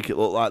to make it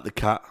look like the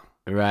cat.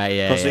 Right,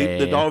 yeah. Because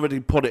they'd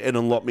already put it in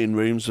and locked me in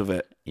rooms with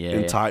it.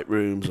 In tight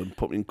rooms, and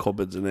put me in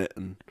cupboards in it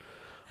and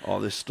all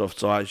this stuff.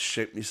 So I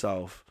shit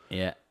myself.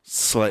 Yeah.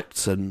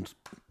 Slipped and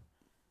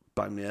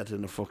banged my head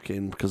in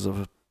because of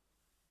a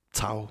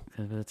towel.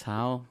 Because of a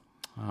towel?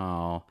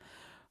 Oh.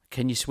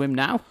 Can you swim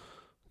now?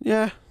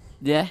 Yeah.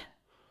 Yeah?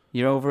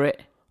 You're over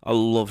it? I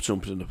love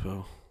jumping in the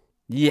pool.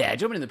 Yeah,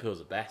 jumping in the pool's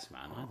the best,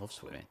 man. I love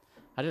swimming.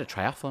 I did a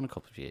triathlon a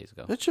couple of years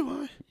ago. Did you?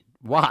 Why?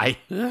 Why?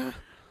 Yeah.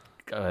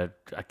 A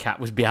cat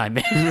was behind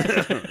me.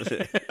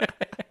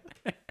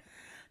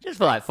 Just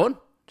for like fun.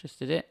 Just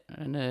did it.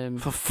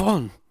 And for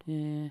fun?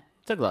 Yeah.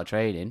 It took a lot of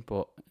training,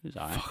 but it was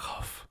alright. Fuck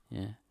off. Yeah.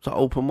 Was that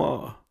open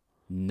water?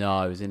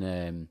 No,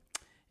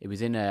 it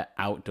was in a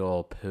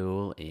outdoor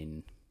pool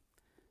in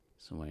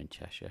somewhere in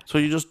Cheshire. So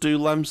you just do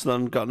lengths and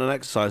then got an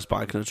exercise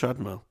bike and a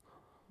treadmill?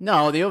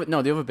 No, the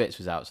other bits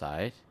was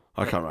outside.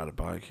 I can't ride a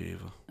bike either.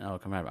 Oh, I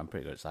can remember. I'm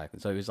pretty good at cycling.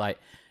 So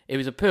it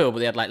was a pool, but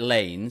they had like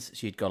lanes.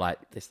 So you'd go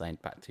like this lane,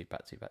 back to,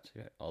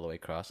 all the way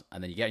across.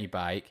 And then you get on your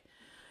bike.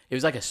 It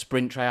was like a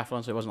sprint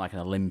triathlon, so it wasn't like an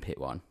Olympic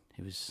one.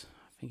 I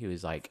think it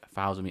was like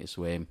 1,000 metre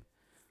swim,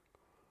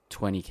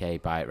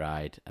 20k bike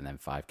ride, and then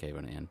 5k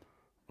run at the end.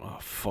 Oh,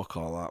 fuck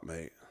all that,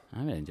 mate.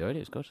 I really enjoyed it.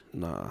 It was good.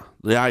 Nah.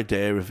 The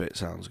idea of it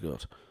sounds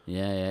good.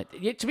 Yeah.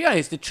 To be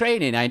honest, the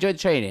training, I enjoyed the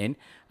training.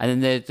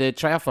 And then the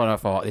triathlon, I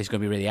thought, this is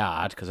going to be really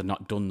hard because I've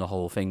not done the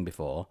whole thing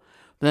before.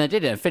 But then I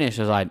did it and finished.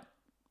 I was like,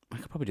 I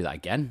could probably do that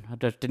again. I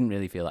just didn't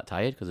really feel that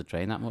tired because I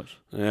trained that much.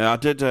 Yeah, I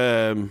did.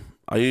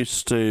 I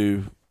used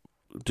to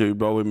do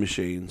rowing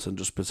machines and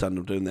just pretend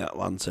I'm doing the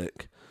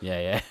Atlantic.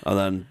 Yeah. And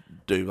then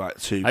do like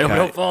 2K. I hope I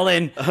don't fall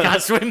in.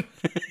 Can't swim.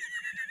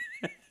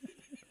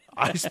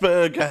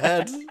 Iceberg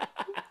ahead.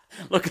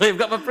 Luckily, I've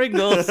got my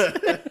Pringles.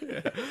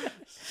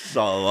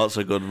 So that's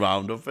a good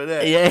roundup, isn't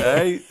it? Yeah.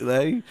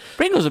 Hey.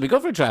 Pringles would be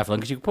good for a triathlon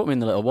because you can put them in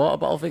the little water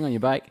bottle thing on your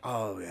bike.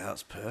 Oh, yeah,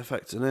 that's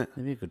perfect, isn't it?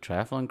 They'd be a good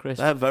triathlon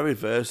crisp. They're very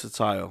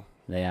versatile.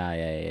 They are,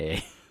 yeah.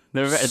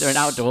 They're an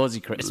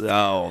outdoorsy crisp.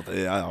 Oh,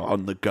 they are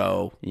on the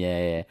go.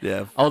 Yeah.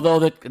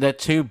 Although they're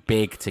too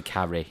big to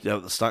carry. Yeah,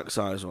 the stack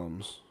size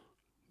ones.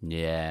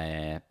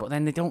 Yeah. But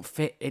then they don't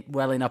fit it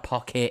well in a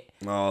pocket.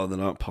 No, they're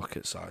not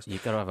pocket sized.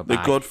 You've got to have a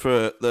bag.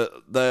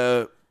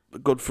 They're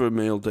good for a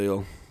meal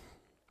deal.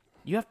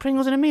 You have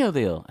Pringles in a meal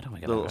deal? I don't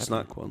think I've the little ever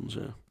snack ones,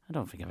 yeah. I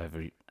don't think I've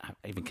ever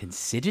even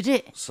considered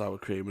it. Sour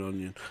cream and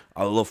onion.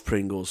 I love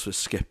Pringles for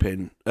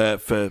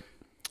for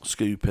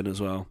scooping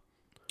as well.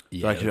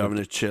 Yeah, like if you're having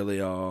a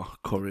chili or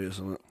curry or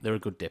something. They're a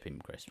good dipping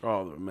crisp.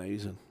 Oh, they're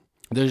amazing.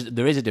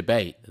 There is a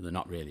debate that they're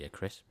not really a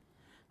crisp.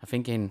 I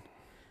think in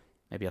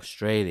maybe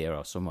Australia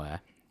or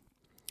somewhere,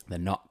 they're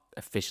not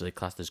officially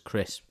classed as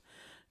crisp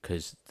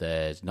because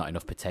there's not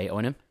enough potato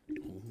in them.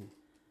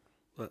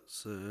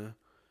 Let's.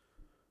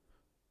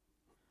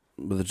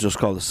 But they're just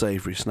called a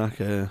savoury snack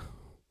here.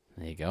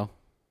 There you go.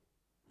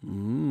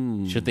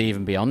 Should they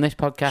even be on this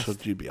podcast?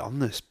 Should you be on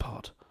this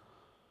pod?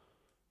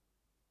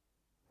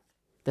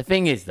 The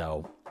thing is,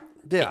 though,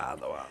 They are,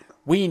 though, aren't they?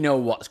 we know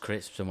what's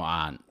crisps and what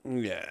aren't.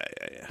 Yeah.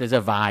 There's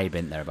a vibe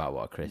in there about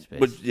what a crisp is.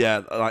 But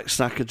yeah, like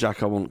Snacker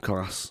Jack, I wouldn't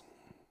class.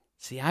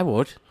 See, I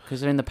would,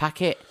 because they're in the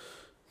packet.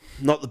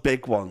 Not the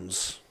big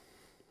ones.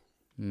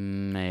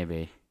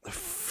 Maybe.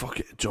 Fuck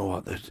it, Joe.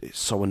 What? It's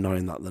so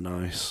annoying that they're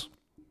nice.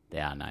 They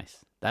are nice.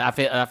 I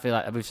feel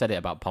like we've said it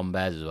about Pom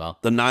Bears as well.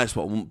 They're nice,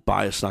 but I wouldn't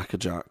buy a Snacker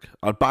Jack.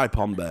 I'd buy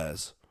Pom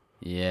Bears.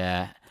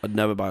 Yeah. I'd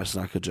never buy a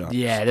Snacker Jack.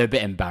 Yeah, they're a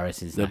bit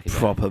embarrassing. They're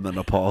proper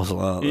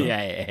menopausal, aren't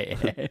they?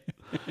 Yeah.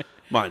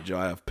 Mind you,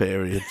 I have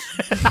periods.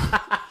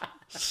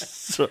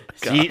 so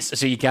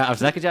you can't have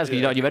Snacker Jacks because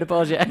you're not in your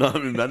menopause yet? Not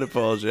in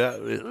menopause yet.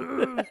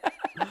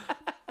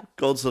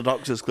 Going to the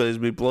doctors clears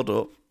me blood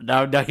up.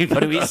 No, you've got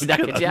to eat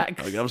Snacker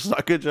Jacks. I have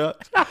Snacker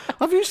Jacks.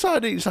 Have you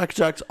started eating Snacker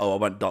Jacks? Oh, I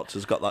went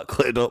doctors, got that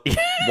cleared up.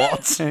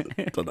 What?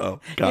 Don't know.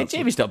 Yeah,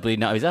 Jamie stopped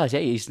bleeding out of his ass. Yeah,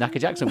 he eats Snacker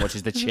Jacks and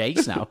watches The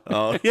Chase now.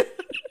 Oh, yeah.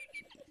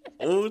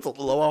 Oh, it's a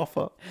low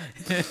offer.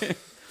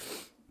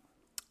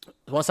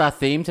 What's our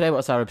theme today?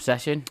 What's our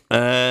obsession?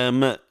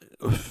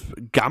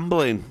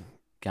 Gambling.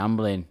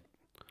 Gambling.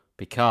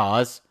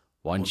 Because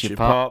once you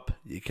pop,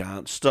 you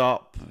can't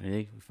stop.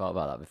 Really? We thought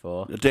about that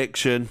before.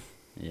 Addiction.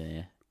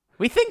 Yeah.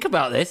 We think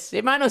about this.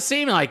 It might not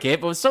seem like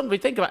it, but something we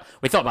think about.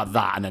 We thought about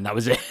that, and then that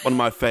was it. One of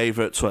my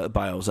favourite Twitter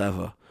bios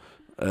ever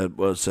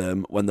was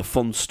when the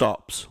fun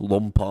stops,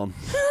 lump on.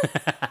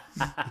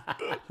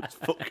 It's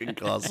fucking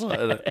class,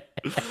 isn't it?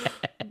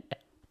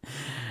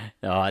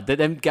 No,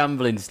 them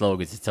gambling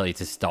slogans to tell you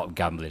to stop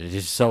gambling are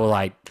just so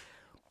like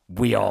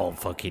we all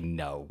fucking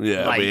know.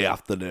 Yeah, like, we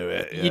have to do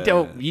it.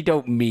 Yeah. You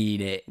don't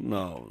mean it.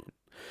 No.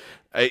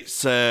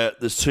 It's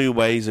there's two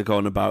ways of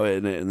going about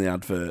it in the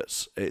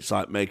adverts. It's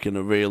like making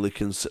a really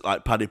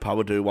like Paddy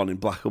Power do one in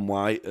black and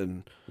white,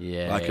 and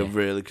a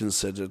really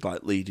considered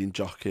like leading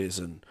jockeys,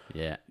 and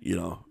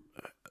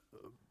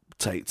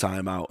take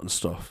time out and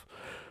stuff.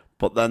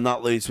 But then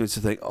that leads me to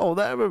think, oh,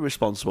 they're a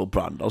responsible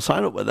brand. I'll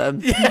sign up with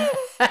them.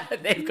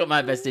 They've got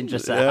my best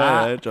interests at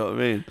heart. Yeah, do you know what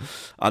I mean?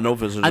 And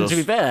others are and to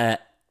be fair,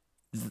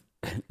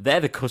 they're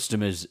the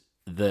customers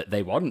that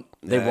they want.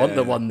 They want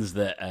the ones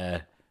that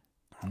are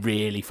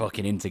really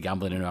fucking into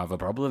gambling and who have a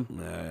problem.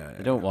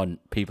 They don't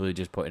want people who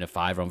just put in a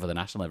 £5 on for the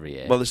national every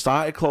year. Well, they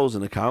started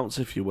closing accounts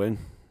if you win.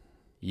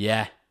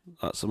 Yeah.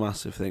 That's a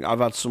massive thing. I've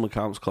had some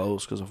accounts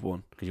closed because I've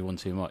won. Because you won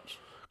too much?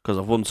 Because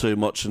I've won too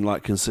much and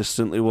like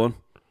consistently won.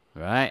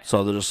 Right.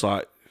 So they're just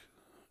like,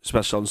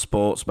 especially on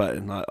sports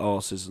betting, like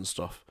horses and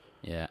stuff.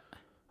 Yeah.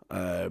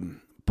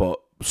 But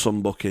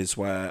some bookies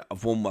where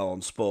I've won well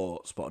on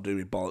sports, but I do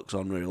my bollocks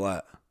on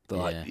roulette. They're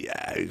like,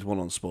 he's won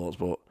on sports,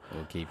 but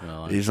we'll keep him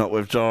alive. He's not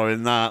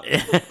withdrawing that.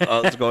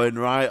 That's going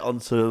right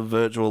onto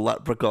virtual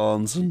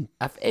leprechauns. And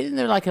isn't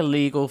there like a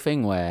legal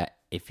thing where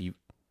if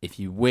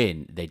you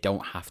win, they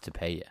don't have to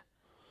pay you?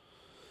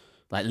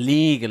 Like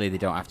legally, they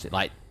don't have to.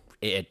 Like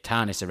it'd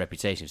tarnish a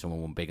reputation if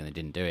someone won big and they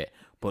didn't do it.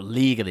 But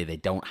legally, they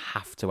don't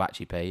have to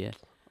actually pay you.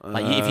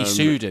 Like if you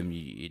sued them,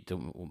 you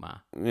don't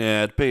matter.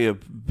 Yeah, it'd be a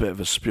bit of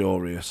a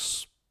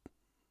spurious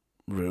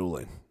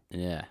ruling.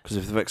 Yeah, because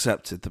if they've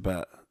accepted the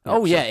bet.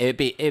 Oh yeah,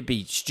 it'd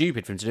be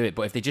stupid for them to do it.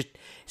 But if they just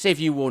say if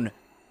you won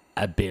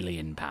 £1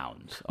 billion,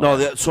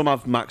 no, some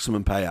have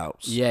maximum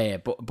payouts. Yeah,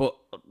 but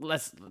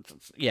let's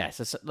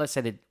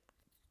say they,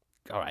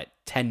 all right,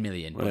 10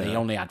 million, but they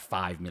only had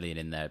 5 million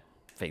in their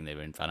thing. They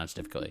were in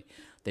financial difficulty.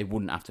 They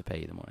wouldn't have to pay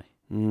you the money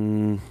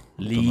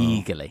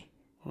legally.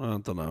 I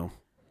don't know.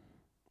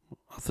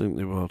 I think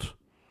they would.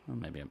 Well,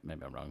 maybe I'm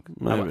wrong.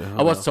 Maybe,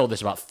 I was told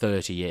this about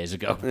 30 years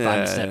ago. By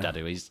my stepdad,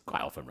 who is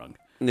quite often wrong.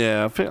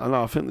 Yeah, I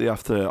think they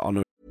have to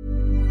honour.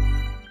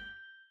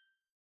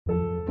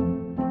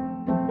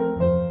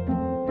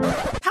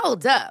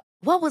 Hold up.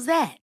 What was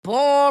that?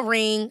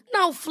 Boring.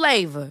 No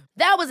flavor.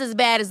 That was as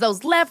bad as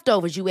those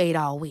leftovers you ate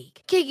all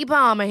week. Keke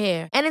Palmer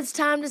here, and it's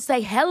time to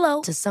say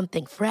hello to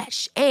something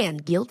fresh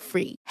and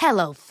guilt-free.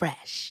 Hello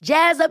Fresh.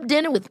 Jazz up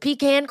dinner with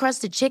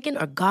pecan-crusted chicken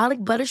or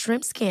garlic butter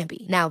shrimp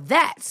scampi. Now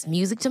that's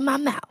music to my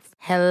mouth.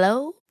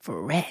 Hello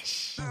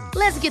Fresh.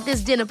 Let's get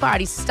this dinner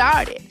party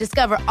started.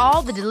 Discover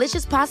all the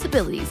delicious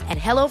possibilities at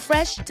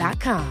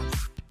hellofresh.com.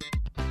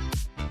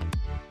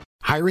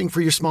 Hiring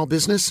for your small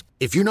business?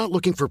 If you're not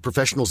looking for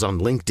professionals on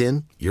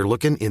LinkedIn, you're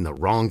looking in the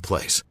wrong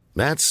place.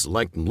 That's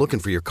like looking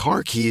for your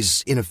car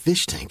keys in a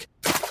fish tank.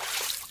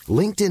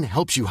 LinkedIn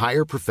helps you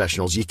hire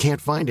professionals you can't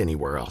find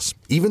anywhere else,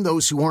 even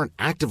those who aren't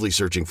actively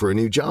searching for a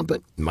new job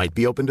but might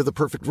be open to the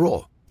perfect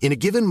role. In a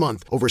given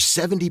month, over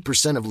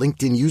 70% of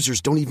LinkedIn users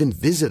don't even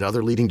visit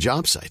other leading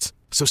job sites.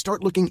 So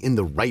start looking in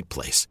the right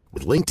place.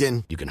 With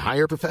LinkedIn, you can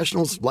hire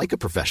professionals like a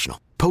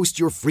professional. Post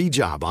your free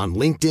job on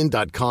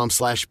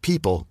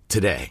linkedin.com/people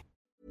today.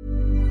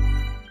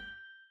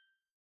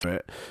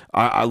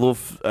 I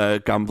love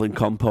gambling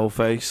compo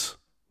face.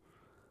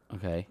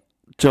 Okay.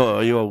 Joe,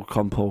 are you a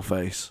compo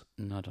face?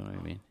 No, I don't know what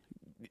you mean.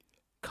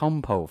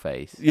 Compo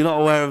face. You're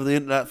not aware of the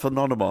internet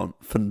phenomenon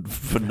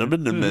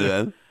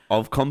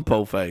of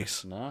Compo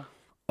face? No.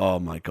 Oh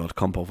my god,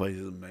 Compo face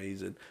is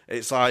amazing.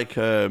 It's like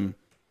Compo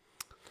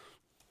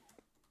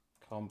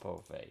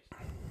face.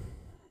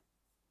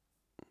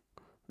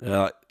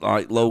 Yeah,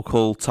 like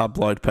local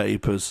tabloid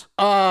papers.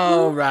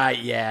 Oh right,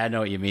 yeah, I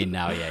know what you mean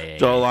now. Yeah.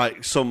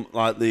 So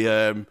like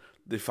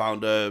they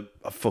found a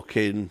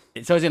fucking.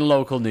 It's always in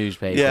local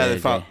newspapers. Yeah,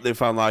 they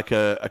found like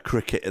a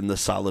cricket in the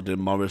salad in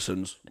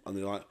Morrison's, and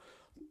they're like,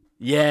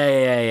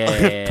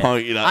 yeah.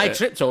 pointing at I it.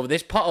 tripped over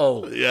this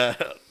pothole. Yeah.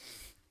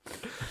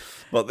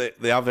 But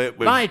they have it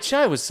with My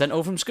child was sent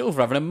home from school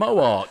for having a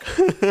mohawk.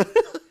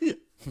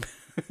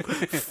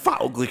 fat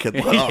ugly kid.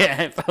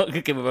 Yeah,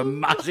 fucking kid with a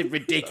massive,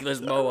 ridiculous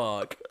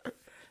mohawk.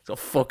 He's got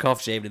fuck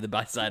off shaved in the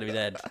backside of his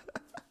head.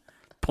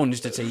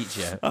 Punched a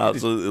teacher. I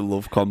absolutely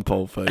love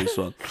Compo face,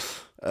 man.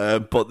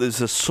 But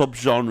there's a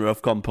subgenre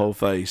of Compo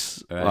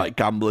face, Right. like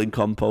gambling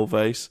Compo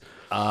face.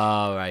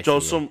 Oh, right. So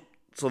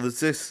there's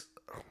this.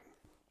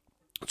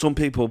 Some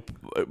people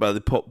where they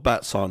put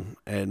bets on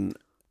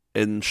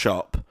in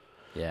shop.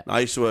 Yeah. I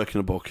used to work in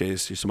a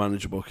bookies. Used to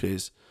manage a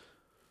bookies.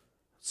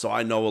 So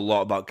I know a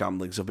lot about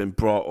gambling. 'Cause I've been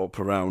brought up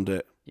around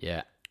it.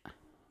 Yeah.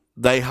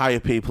 They hire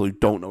people who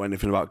don't know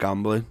anything about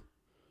gambling.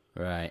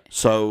 Right.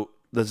 So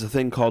there's a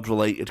thing called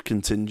related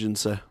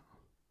contingency.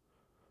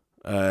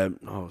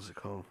 What's it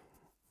called?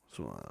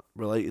 Something like that.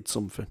 Related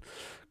something.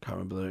 Can't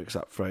remember the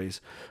exact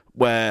phrase.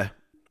 Where,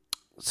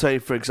 say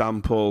for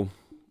example,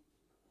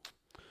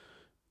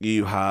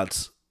 you had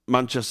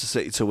Manchester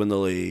City to win the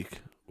league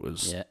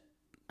was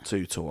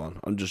 2-1.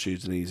 I'm just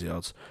using easy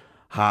odds.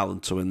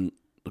 Haaland to win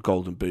the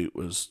Golden Boot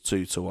was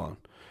 2-1.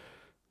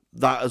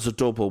 That as a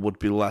double would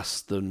be less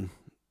than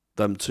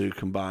them two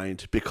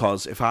combined,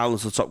 because if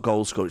Haaland's the top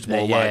goal scorer, it's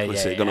more likely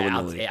City going to win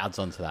the league. It adds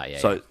on to that, yeah.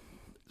 So it's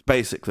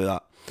basically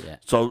that. Yeah.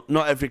 So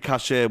not every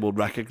cashier will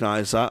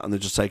recognise that, and they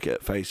just take it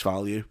at face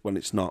value when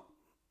it's not.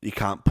 You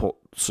can't put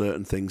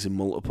certain things in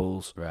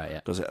multiples, Right, yeah.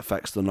 because it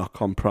affects the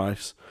knock-on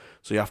price.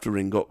 So you have to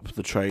ring up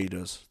the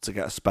traders to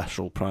get a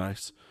special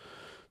price.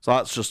 So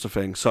that's just a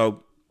thing.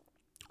 So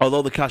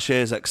although the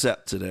cashiers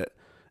accepted it,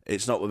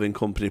 it's not within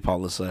company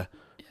policy.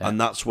 Yeah. And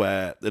that's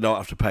where they don't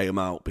have to pay them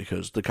out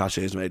because the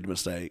cashier's made a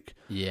mistake.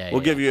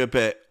 We'll give you a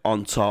bit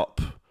on top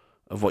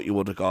of what you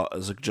would have got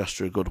as a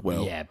gesture of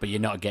goodwill. Yeah, but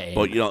you're not getting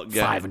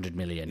 500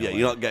 million. Yeah,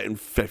 you're not getting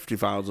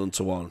 50,000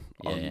 to 1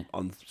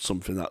 on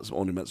something that's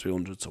only meant to be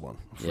 100 to 1,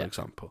 for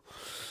example.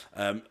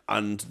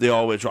 And they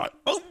always write,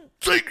 I'm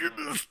taking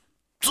this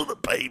to the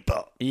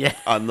paper. Yeah.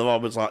 And they're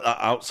always like that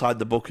outside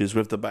the bookies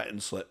with the betting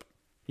slip.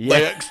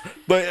 Yeah.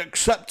 They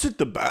accepted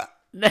the bet.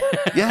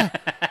 Yeah.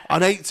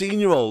 An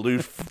 18-year-old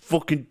who's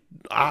fucking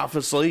half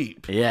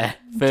asleep. Yeah.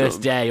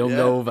 First day,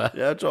 hungover.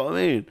 Yeah, do you know what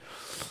I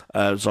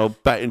mean? So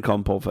betting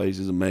Compo phase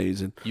is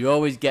amazing. You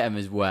always get them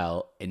as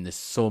well in the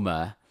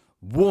summer.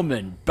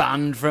 Woman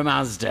banned from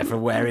Asda for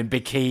wearing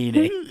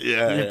bikini.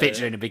 Yeah. There's a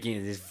picture in a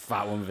bikini, this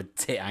fat woman with a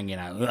tit hanging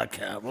out. I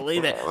can't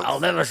believe it.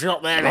 I'll never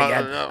shop there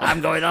again.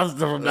 I'm going Asda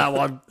from now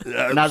on.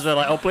 And Asda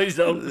like, oh, please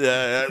don't.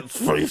 Yeah, it's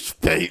free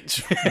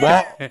speech.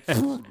 What?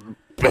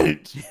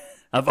 Speech.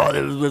 I thought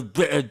it was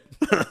Britain.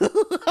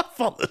 I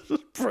thought this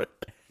was Britain.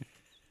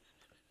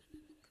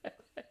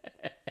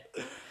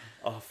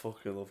 I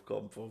fucking love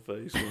Compo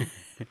face, man.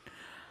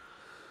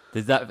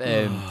 There's that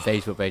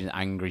Facebook page,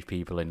 Angry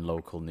People in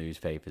Local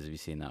Newspapers. Have you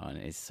seen that one?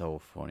 It's so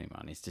funny,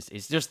 man. It's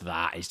just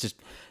that. It's just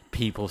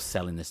people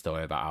selling the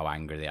story about how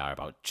angry they are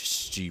about just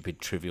stupid,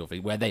 trivial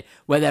things.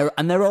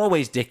 They're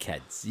always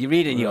dickheads. You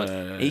read it and you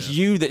go, it's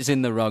you that's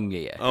in the wrong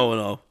here.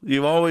 Oh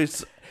no,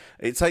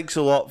 it takes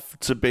a lot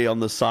to be on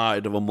the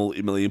side of a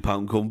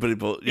multi-million-pound company,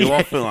 but you're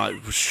often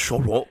like,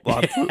 shut up,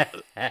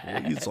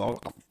 man. He's like,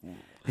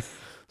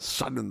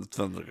 signing the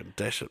terms and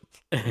conditions.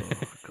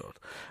 Oh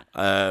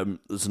god.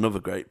 There's another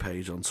great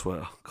page on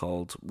Twitter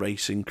called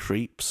Racing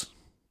Creeps.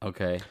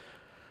 Okay.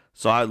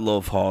 So I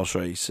love horse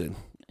racing.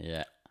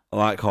 Yeah. I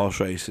like horse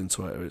racing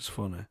Twitter, it's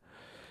funny.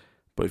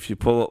 But if you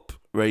pull up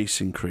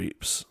Racing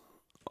Creeps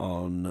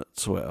on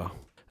Twitter,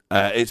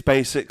 it's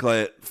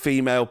basically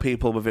female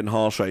people within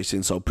horse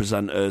racing, so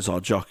presenters or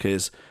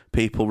jockeys,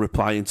 people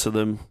replying to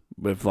them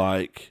with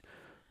like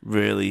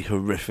really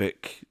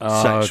horrific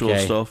sexual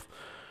stuff,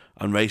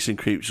 and Racing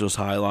Creeps just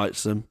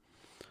highlights them.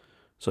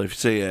 So if you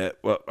see it,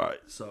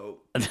 so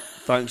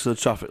thanks for the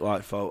traffic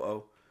light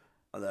photo,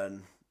 and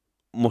then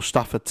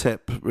Mustafa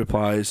Tip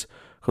replies,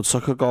 could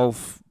suck a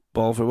golf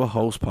ball through a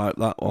hose pipe,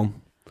 that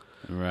one.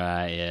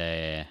 Right,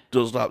 yeah.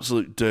 Just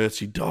absolute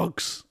dirty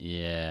dogs.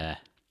 Yeah.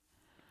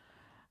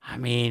 I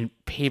mean,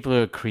 people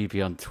who are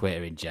creepy on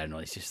Twitter in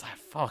general, it's just like,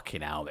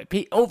 fucking hell.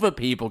 Other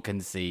people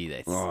can see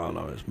this. Oh,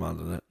 no, it's mad,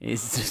 isn't it?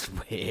 It's just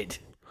weird.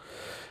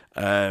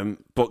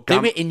 But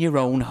do it in your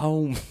own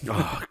home.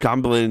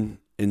 Gambling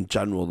in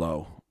general,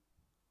 though,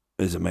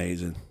 is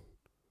amazing.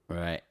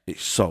 Right.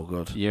 It's so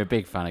good. You're a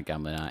big fan of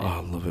gambling, aren't you? Oh,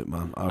 I love it,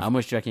 man. How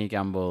much do you reckon you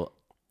gamble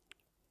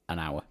an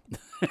hour?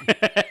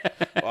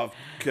 I've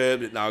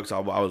curbed it now because I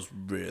was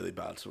really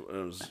bad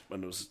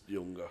when I was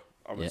younger.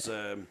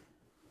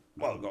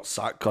 Well, I got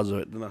sacked because of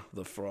it, didn't I?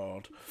 The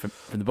fraud. From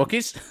the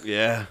bookies?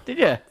 Yeah. Did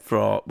you?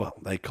 Fraud. Well,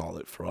 they call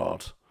it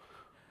fraud.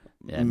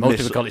 Yeah, most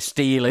people call it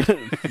stealing.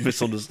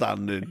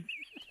 Misunderstanding.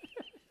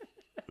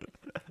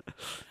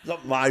 It's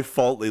not my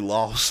fault they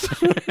lost.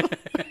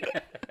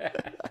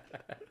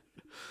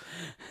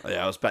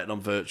 Yeah, I was betting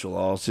on virtual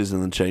horses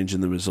and then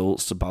changing the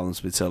results to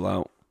balance my till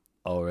out.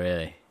 Oh,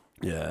 really?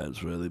 Yeah,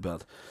 it's really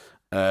bad.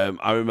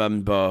 I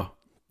remember,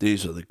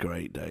 these are the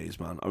great days,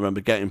 man. I remember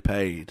getting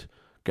paid,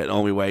 getting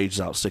all my wages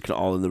out, sticking it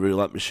all in the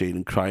roulette machine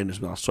and crying as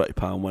my last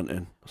 £20 went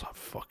in. I was like,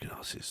 fucking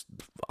hell,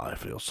 I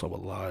feel so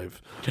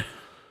alive.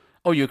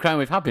 Oh, you were crying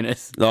with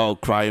happiness? No,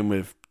 crying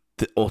with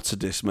utter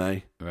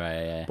dismay.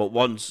 Right, yeah. But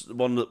one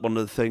of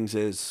the things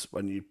is,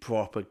 when you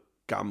proper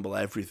gamble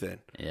everything,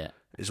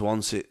 is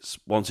once it's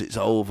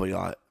over, you're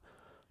like,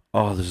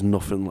 oh, there's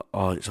nothing,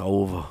 it's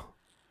over.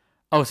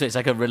 Oh, so it's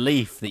like a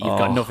relief that you've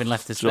got nothing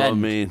left to spend. Do you know what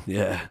I mean?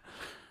 Yeah.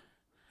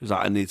 It's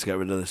like, I need to get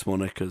rid of this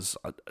money because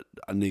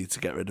I need to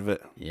get rid of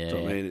it. Yeah. Do you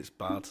know what I mean? It's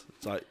bad.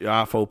 It's like, you're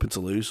half hoping to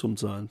lose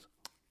sometimes.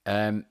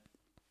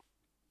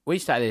 We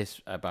started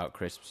this about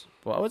crisps,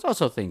 but I was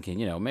also thinking,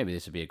 maybe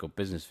this would be a good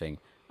business thing.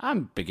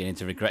 I'm beginning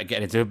to regret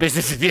getting into a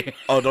business with you.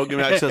 Oh, don't give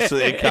me access to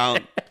the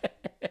account.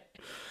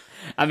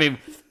 I mean,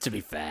 to be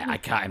fair, I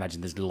can't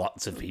imagine there's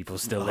lots of people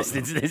still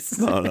listening to this.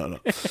 No.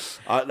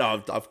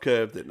 I've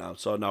curbed it now.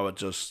 So now I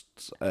just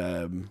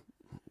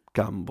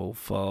gamble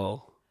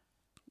for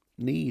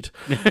need.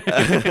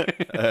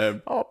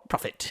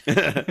 Profit.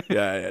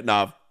 Yeah. No,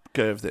 I've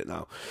curved it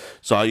now.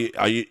 So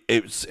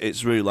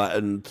it's roulette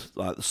and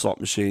like the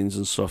slot machines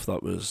and stuff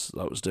that was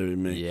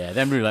doing me. Yeah,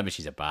 them roulette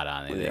machines are bad,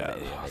 aren't they? Yeah,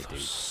 they do.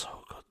 So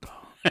good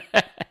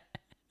though.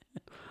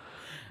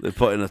 They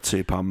put in a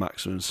 £2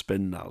 maximum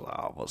spin now.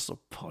 Like, what's the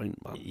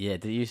point, man? Yeah,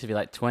 did it used to be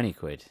like 20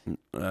 quid?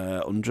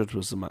 100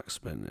 was the max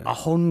spin. Yeah.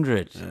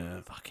 100?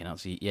 Yeah. Fucking hell.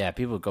 So, yeah,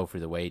 people go through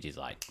the wages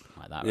like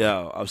that.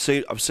 Yeah, right?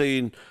 I've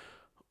seen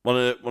one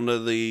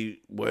of the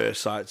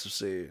worst sights I've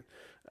seen.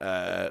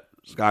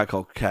 This guy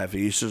called Kev.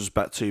 He used to just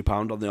bet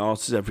 £2 on the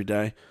horses every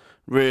day.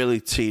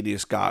 Really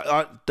tedious guy,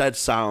 like dead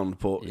sound,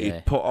 but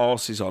he'd put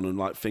horses on and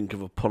like think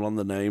of a pun on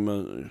the name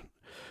and.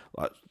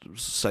 Like,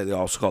 say the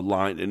horse got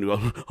lightning,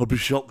 I'd be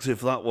shocked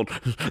if that one.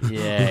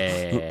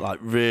 Yeah. Like,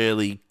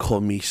 really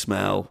cummy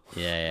smell.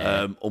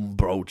 Yeah.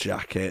 Umbro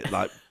jacket.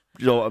 Like,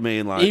 you know what I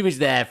mean? Like, he was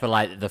there for,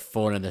 like, the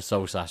fun and the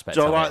social aspect.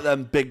 Do you know, like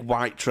them big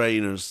white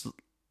trainers?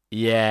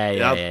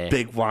 Yeah.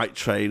 Big white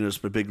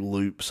trainers with big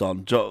loops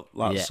on. Do you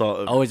know,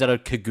 sort of. Always had a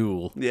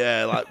cagoule.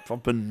 Yeah, like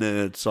proper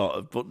nerd sort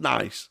of, but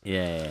nice.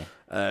 Yeah.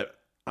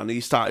 And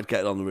he started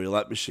getting on the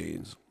roulette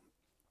machines.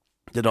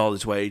 Did all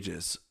his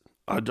wages.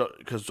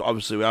 Because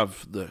obviously we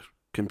have the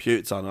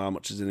computer on how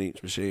much is in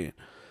each machine.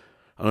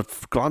 And I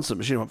glanced at the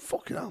machine and went,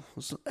 fucking hell,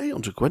 it's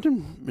 800 quid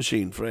in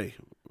machine free.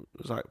 It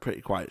was like a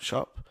pretty quiet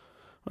shop.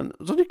 And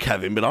there's only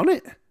Kevin been on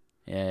it.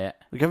 Yeah.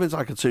 Kevin's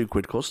like a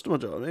 £2 customer,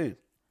 do you know what I mean?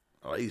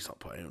 Oh, he's not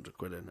putting 800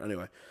 quid in.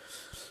 Anyway,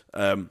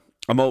 I'm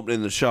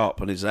opening the shop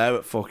and he's there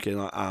at fucking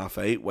like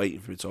 8:30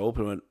 waiting for me to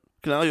open. I went,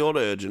 you're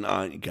urgent,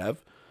 aren't you, Kev?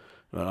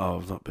 I went,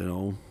 I've not been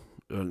home.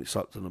 I only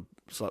slept at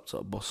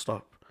a bus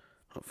stop.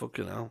 Like,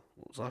 fucking hell,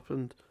 what's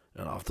happened?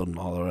 I've done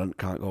all the rent,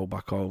 can't go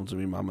back home to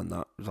my mum and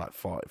that. He was like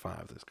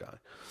 45, this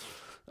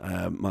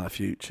guy. My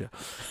future.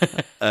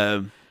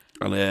 And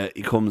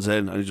he comes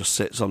in and he just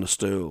sits on a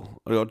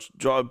stool. I go, do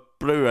you want a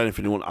brew or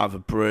anything? He won't have a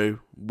brew,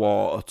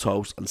 water,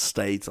 toast, and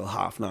stay till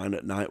 9:30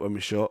 at night when we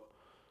shut.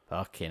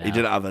 Fucking hell. He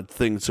didn't have a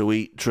thing to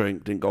eat,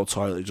 drink, didn't go to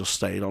the toilet, he just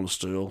stayed on a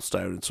stool,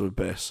 staring into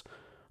abyss.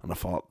 And I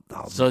thought...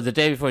 So the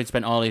day before he'd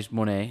spent all his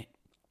money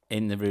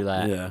in the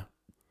roulette... Yeah.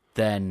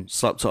 Then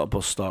slept at a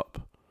bus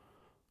stop.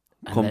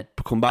 Come back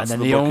to the bookies. And then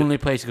the only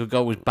place he could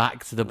go was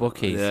back to the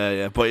bookies.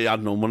 Yeah. But he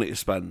had no money to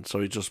spend, so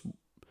he just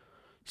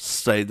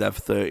stayed there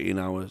for 13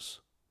 hours.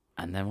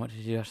 And then what did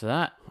you do after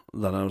that?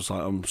 Then I was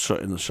like, I'm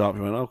shutting the shop.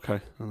 He went,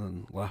 okay, and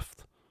then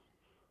left.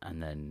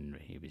 And then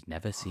he was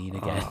never seen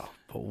again.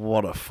 But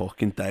what a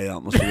fucking day that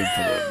must have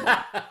been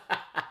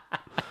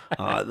for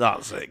him.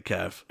 That's it,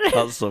 Kev.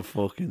 That's the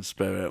fucking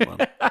spirit,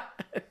 man.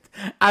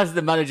 As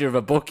the manager of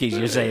a bookies,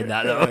 you're saying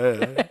that,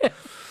 though.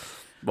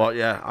 But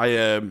yeah,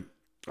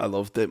 I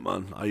loved it,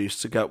 man. I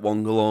used to get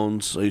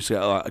wongalones. I used to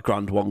get like a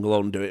grand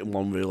wongalone and do it in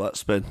one roulette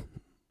spin.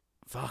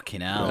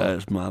 Fucking hell. Yeah,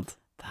 it's mad.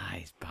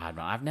 That is bad,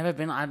 man. I've never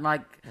been...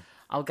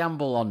 I'll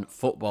gamble on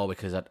football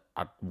because I'd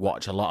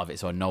watch a lot of it,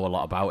 so I know a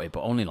lot about it,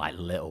 but only like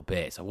little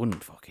bits. I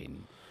wouldn't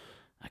fucking...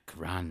 A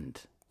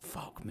grand.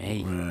 Fuck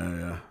me.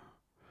 Yeah.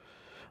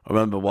 I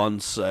remember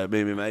once, me and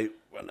my mate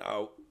went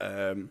out,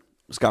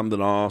 was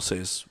gambling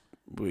horses.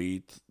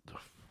 We'd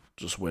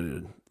just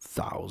winning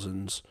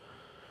thousands.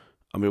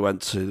 And we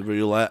went to the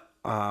roulette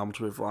armed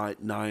with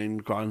like 9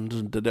 grand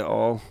and did it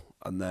all.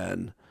 And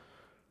then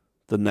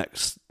the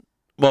next...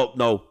 Well,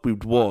 no,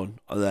 we'd won.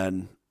 And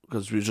then,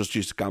 because we just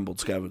used to gamble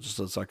together just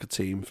as like a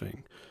team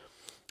thing.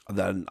 And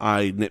then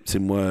I nipped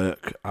in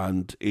work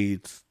and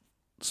he'd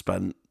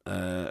spent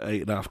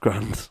 8.5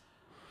 grand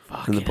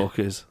in the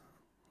bookies.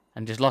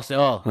 And just lost it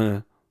all?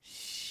 Yeah.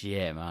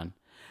 Shit, man.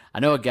 I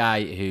know a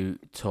guy who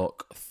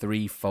took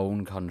 3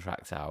 phone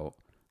contracts out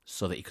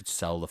so that he could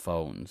sell the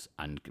phones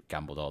and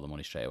gambled all the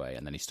money straight away,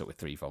 and then he stuck with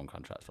 3 phone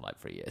contracts for like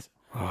 3 years.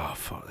 Oh,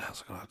 fuck,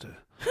 that's a good idea.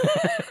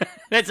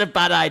 It's a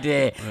bad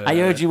idea. Yeah. I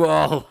urge you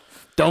all,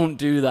 don't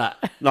do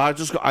that. No,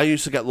 I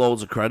used to get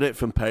loads of credit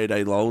from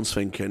payday loans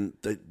thinking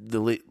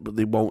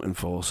they won't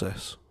enforce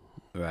this.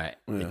 Right,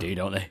 They do,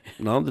 don't they?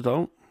 No, they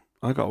don't.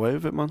 I got away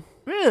with it, man.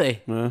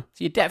 Really? Yeah. So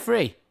you're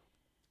debt-free?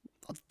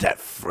 Not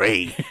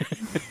debt-free.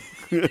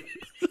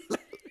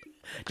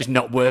 Just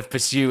not worth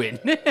pursuing.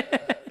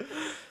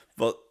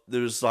 But there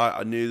was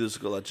I knew there was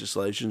a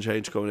legislation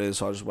change coming in,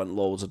 so I just went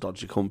loads of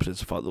dodgy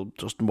companies. I thought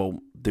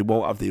they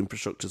won't have the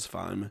infrastructure to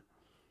find me.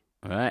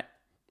 All right.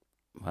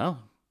 Well,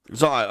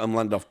 it's not like I'm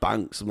lending off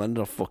banks. I'm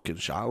lending off fucking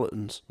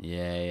charlatans.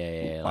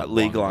 Yeah. Like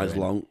legalised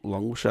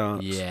long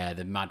sharks. Yeah,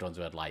 the mad ones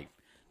who had like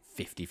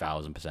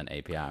 50,000%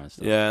 APR and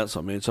stuff. Yeah, that's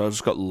what I mean. So I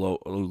just got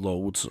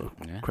loads of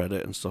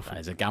credit and stuff. That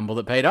is a gamble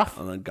that paid off.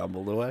 And then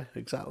gambled away.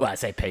 Exactly. Well, I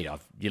say paid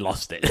off. You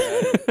lost it.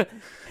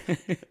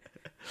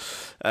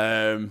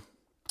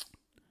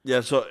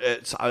 Yeah, so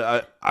it's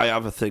I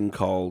have a thing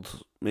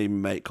called, me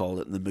and my mate called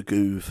it the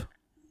Magoof.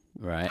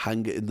 Right.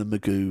 Hang it in the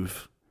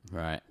Magoof.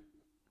 Right.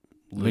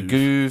 Louvre.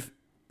 Magoof.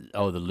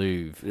 Oh, the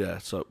Louvre. Yeah,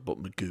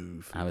 but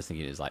Magoof. I was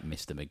thinking it was like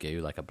Mr.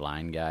 Magoo, like a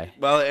blind guy.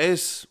 Well, it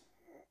is.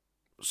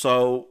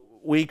 So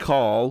we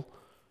call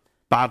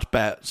bad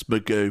bets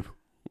Magoo.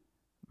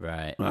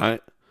 Right.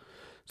 Right.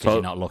 Because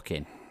you're not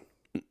looking.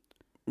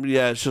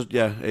 Yeah,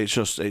 it's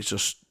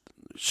just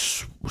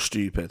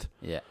stupid.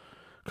 Yeah.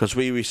 Because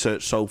we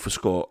research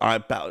SofaScore. I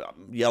bet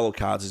yellow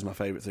cards is my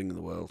favourite thing in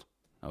the world.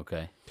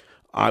 Okay.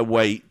 I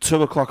wait.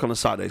 2 o'clock on a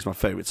Saturday is my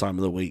favourite time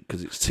of the week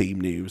because it's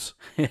team news.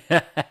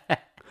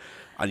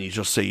 And you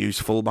just see who's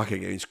fullback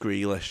against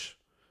Grealish.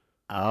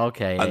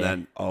 Okay. And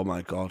then, oh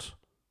my God.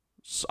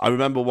 So I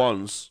remember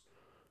once,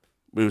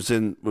 we was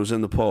in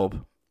the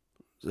pub,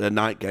 the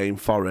night game,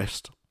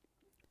 Forest.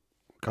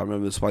 Can't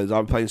remember the players.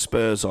 I'm playing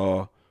Spurs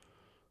or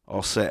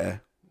City.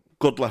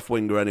 Good left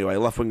winger anyway.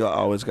 Left winger that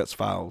always gets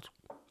fouled.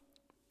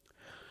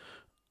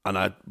 And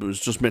I was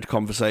just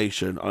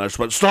mid-conversation, and I just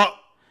went, stop!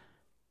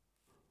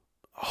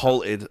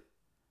 Halted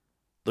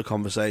the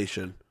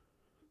conversation.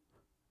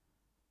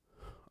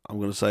 I'm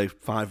going to say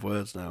 5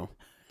 words now.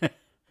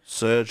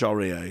 Serge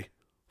Aurier,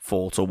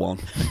 4-1.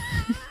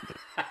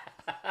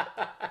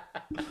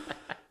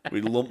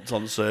 We lumped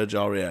on Serge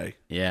Aurier.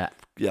 Yeah.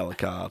 Yellow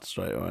card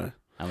straight away.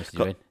 How much did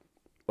you win?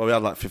 Well, we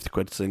had like 50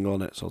 quid single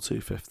on it, so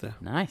 250.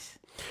 Nice.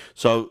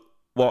 So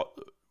what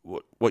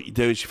you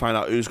do is you find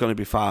out who's going to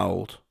be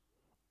fouled,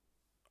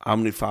 how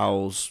many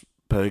fouls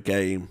per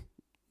game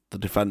the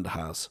defender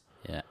has,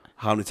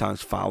 how many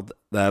times fouled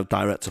their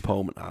direct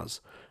opponent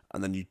has,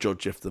 and then you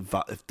judge if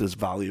there's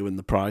value in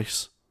the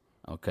price.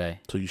 Okay.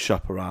 So you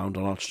shop around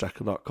on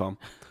oddschecker.com.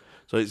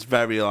 So it's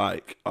very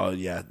like, oh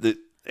yeah,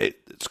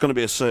 it's going to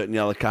be a certain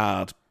yellow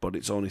card, but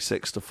it's only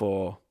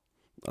 6-4.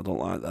 I don't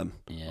like them.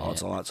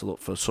 Odds. I like to look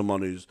for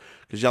someone who's,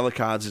 because yellow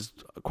cards is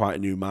quite a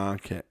new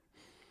market.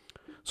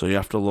 So you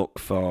have to look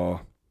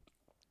for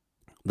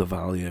the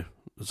value.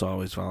 There's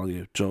always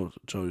value. Joe's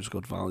a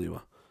good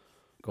valuer.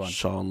 Go on.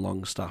 Sean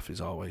Longstaff is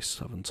always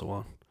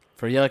 7-1.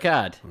 For a yellow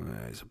card?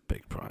 Yeah, he's a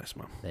big price,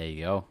 man. There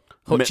you go.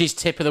 Hutchie's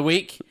tip of the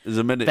week. There's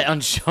a minute. Bet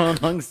on Sean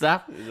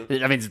Longstaff. I mean,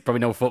 there's probably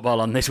no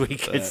football on this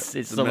week.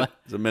 It's summer.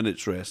 It's a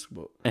minute's risk.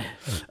 But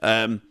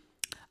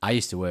I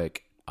used to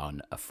work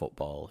on a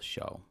football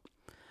show.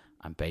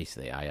 And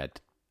basically, I had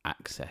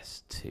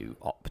access to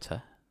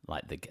Opta,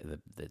 like the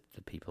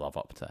people of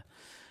Opta.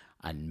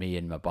 And me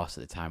and my boss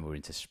at the time were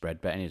into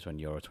spread betting. It was when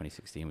Euro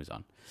 2016 was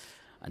on.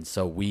 And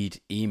so we'd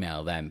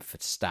email them for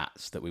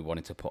stats that we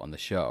wanted to put on the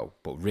show.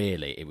 But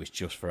really, it was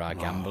just for our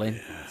gambling.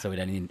 Yeah. So we'd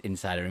had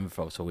insider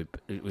info. So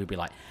we'd be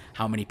like,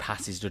 how many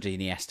passes does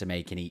Iniesta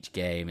make in each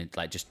game? And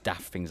like just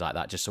daft things like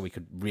that, just so we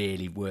could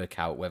really work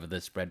out whether the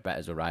spread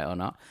bettors were right or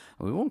not.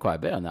 And we won quite a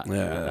bit on that.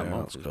 Yeah,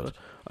 that's good.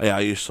 Yeah, I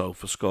use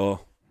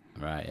SofaScore.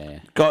 Right, yeah.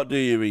 Got to do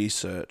your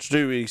research.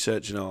 Do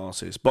research in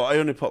horses. But I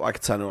only put like a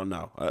tenner on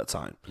now at a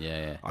time.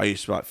 Yeah. I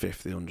used to be like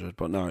 50, 100,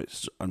 but now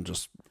I'm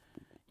just...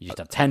 You just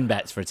have 10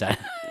 bets for a 10.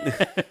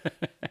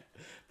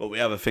 But we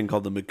have a thing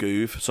called the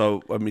Magoof.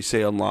 So when we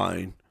see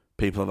online,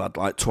 people have had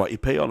like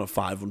 20p on a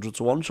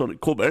 500-1 shot.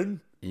 It come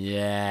in.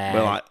 Yeah.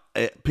 We're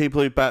like,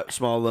 people who bet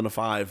smaller than a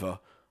fiver,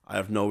 I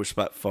have no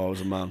respect for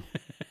as a man.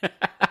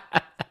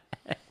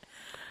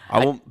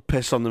 I won't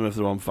piss on them if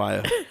they're on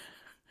fire.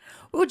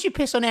 Would you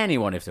piss on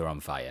anyone if they're on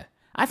fire?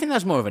 I think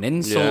that's more of an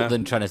insult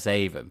than trying to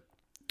save them.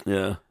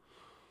 Yeah.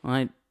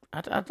 I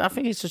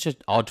think it's such an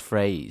odd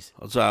phrase.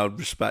 I'd say I would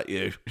respect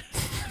you.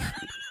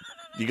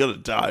 You're going to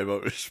die,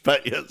 but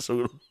respect you, so I'm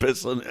going to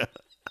piss on you.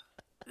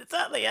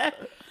 Exactly, yeah.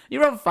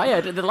 You're on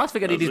fire. The last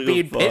thing I need is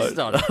being pissed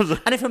on.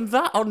 And if I'm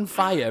that on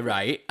fire,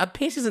 right, a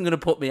piss isn't going to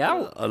put me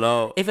out. I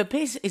know. If a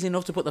piss is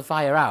enough to put the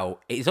fire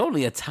out, it's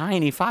only a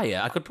tiny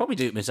fire. I could probably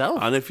do it myself.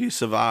 And if you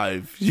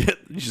survive, you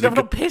never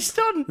got pissed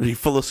on. You're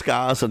full of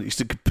scars and you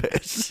stick a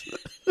piss.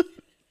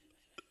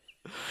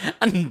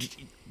 And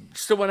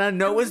someone I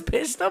know was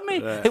pissed on me,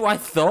 who I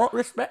thought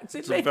respected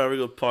It's me. a very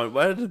good point.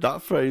 Where did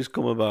that phrase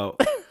come about?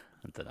 I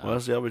don't know.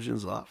 Where's the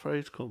origins of that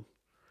phrase come?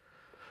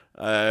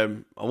 I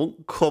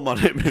won't come on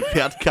him if he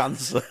had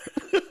cancer.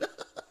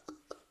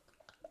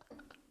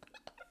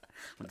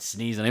 I'd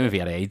sneeze on him if he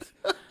had AIDS.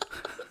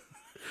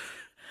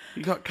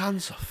 You got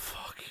cancer?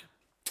 Fuck.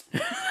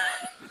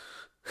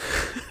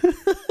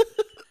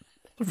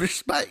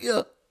 Respect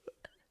you.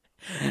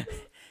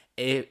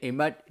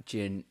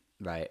 Imagine,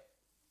 right,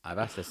 I've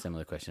asked a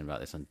similar question about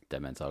this on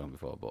Dead Men Talking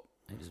before, but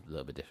it was a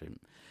little bit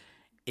different.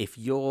 If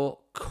your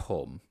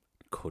cum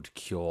could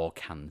cure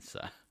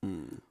cancer,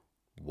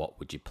 what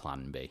would your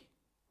plan be?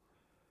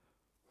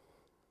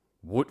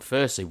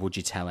 Firstly, would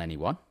you tell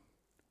anyone?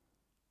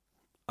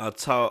 I'd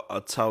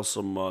tell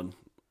someone,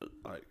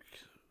 like,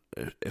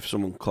 if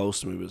someone close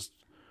to me was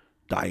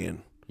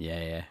dying.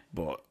 Yeah.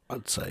 But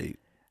I'd say,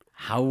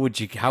 How would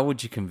you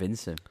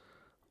convince him?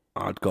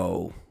 I'd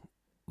go,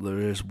 there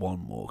is one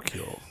more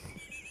cure.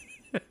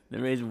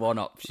 There is one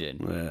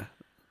option. Yeah.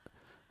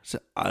 So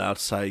I'd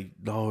say,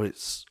 no,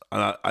 it's...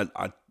 And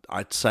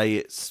I'd say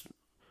it's...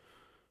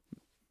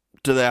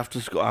 Do they have to...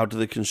 How do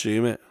they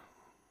consume it?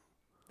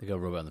 They go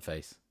rub it on the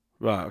face.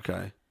 Right,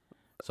 okay.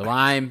 So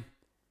I'm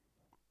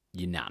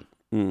your nan.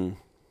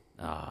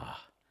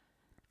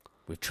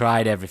 We've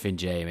tried everything,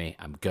 Jamie.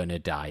 I'm gonna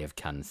die of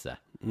cancer.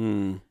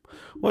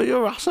 What are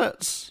your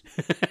assets?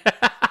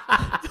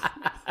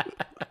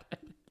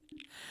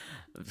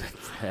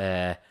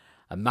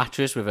 A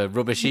mattress with a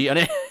rubber sheet on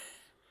it.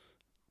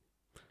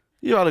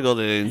 You had a good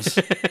innings.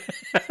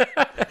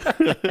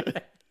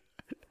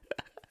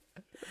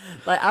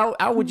 Like,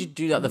 how would you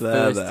do that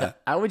first time?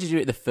 How would you do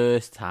it the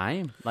first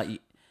time?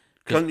 Like,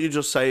 Couldn't you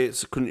just say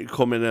it's... Couldn't you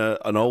come in an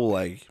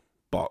Olay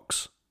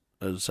box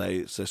and say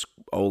it's this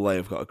Olay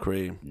I've got a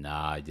cream?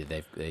 nah,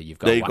 you've You've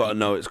got got to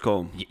know it's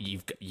come.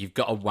 you've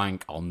got a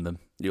wank on them.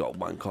 You got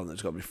wank on,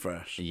 it's got to be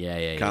fresh.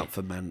 Yeah. Can't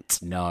ferment.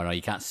 No,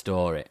 you can't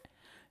store it.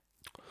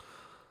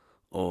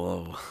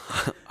 Oh,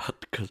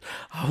 because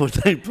how would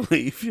they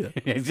believe you?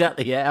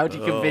 Exactly. Yeah. How do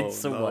you convince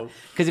someone? no.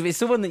 Because if it's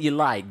someone that you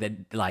like,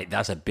 then like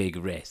that's a big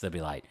risk. They'll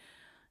be like,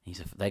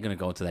 they're gonna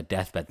go to their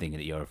deathbed thinking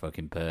that you're a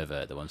fucking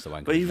pervert that wants to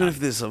wank. But even if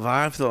they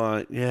survive, they're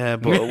like, yeah,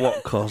 but at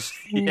what cost?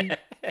 yeah.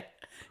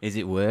 Is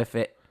it worth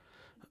it?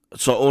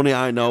 So only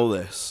I know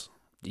this.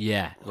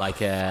 Yeah, like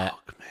a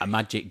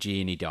magic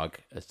genie dog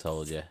has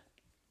told you.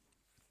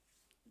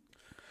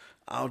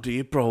 How do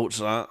you approach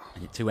that?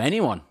 To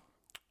anyone.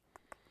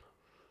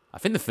 I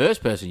think the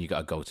first person you got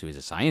to go to is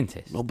a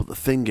scientist. No, but the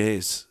thing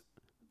is,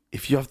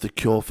 if you have the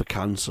cure for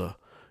cancer,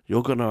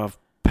 you're going to have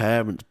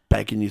parents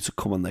begging you to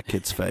come on their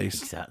kid's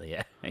face. Exactly,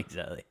 yeah,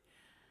 exactly.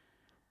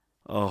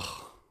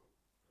 Oh.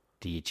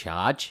 Do you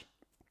charge?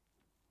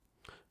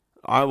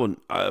 I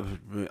wouldn't.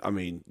 I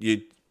mean,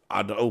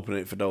 I'd open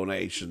it for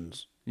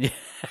donations. Set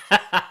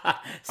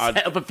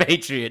up a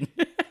Patreon.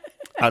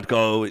 I'd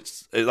go,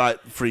 it's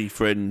like free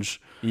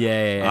fringe.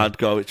 Yeah. I'd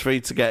go, it's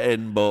free to get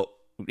in, but...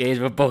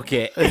 Here's my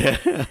bucket.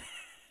 I've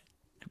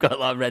got a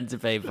lot of rent to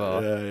pay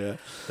for. Yeah.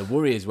 The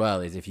worry as well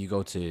is if you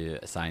go to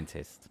a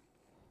scientist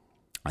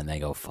and they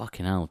go,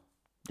 fucking hell,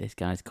 this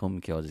guy's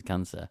cum cures his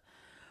cancer,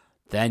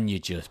 then you're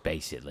just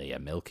basically a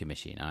milking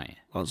machine, aren't you?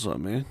 That's what I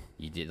mean.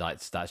 You did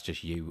that's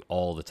just you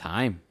all the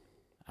time.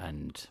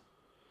 And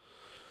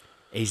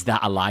is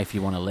that a life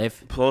you want to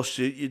live? Plus,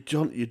 you're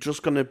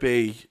just going to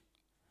be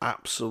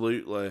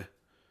absolutely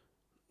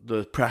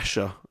the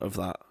pressure of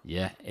that.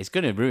 Yeah, it's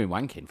going to ruin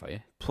wanking for you.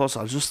 Plus,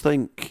 I just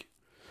think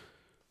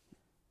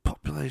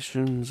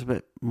population's a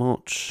bit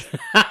much.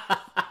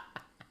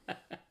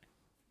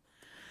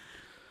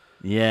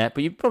 Yeah,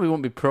 but you probably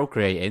won't be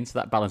procreating, so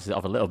that balances it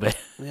off a little bit.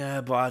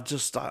 Yeah, but I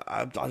just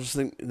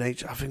think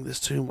nature. I think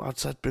there's too. I'd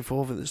said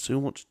before that there's too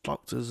much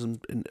doctors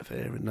and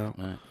interfering now.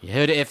 Right. You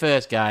heard it here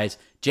first, guys.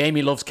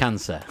 Jamie loves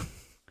cancer.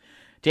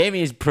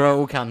 Jamie is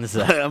pro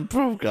cancer. I'm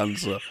pro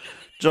cancer.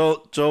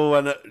 Joe,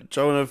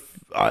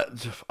 I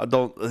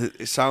don't.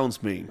 It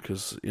sounds mean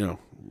because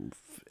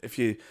if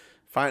you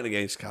fighting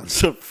against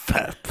cancer,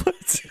 fair play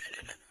to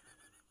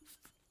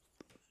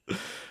you.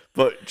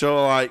 But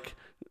Joe, like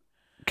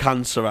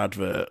cancer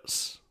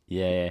adverts.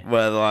 Yeah.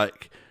 Where they're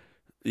like,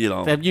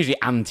 they're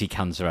usually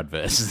anti-cancer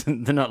adverts.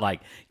 They're not like,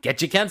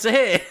 get your cancer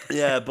here.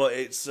 Yeah, but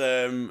it's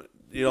Joe,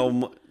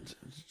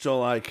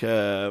 like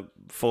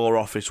 4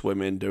 office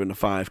women doing a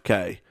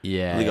 5K.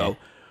 Yeah. And they go,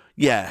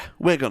 yeah,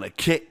 we're gonna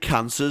kick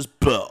cancer's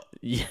butt.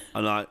 Yeah.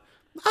 And I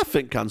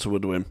think cancer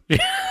would win.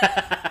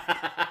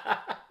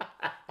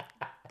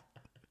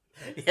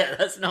 Yeah,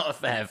 that's not a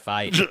fair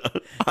fight.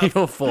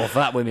 You're 4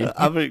 fat women.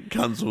 I think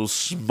cancer will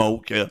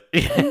smoke you. Do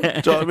you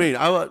know what I mean?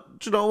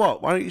 Do you know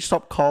what? Why don't you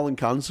stop calling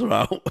cancer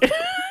out?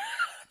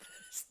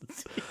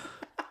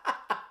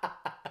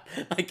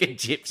 Like a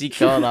gypsy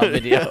call out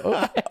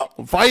video.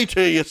 Fight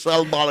here, you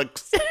sell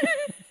bollocks.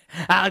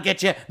 I'll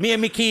get you. Me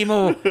and me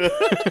chemo.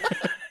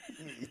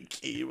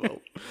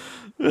 Chemo.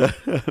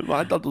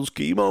 My dad does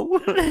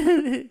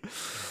chemo.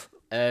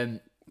 I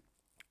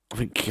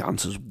think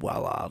cancer's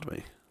well hard,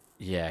 mate.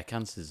 Yeah,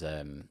 cancer's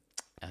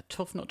a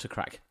tough nut to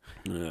crack.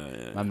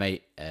 Yeah. My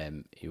mate,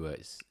 he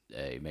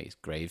makes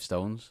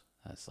gravestones.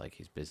 That's like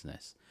his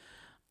business.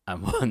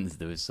 And once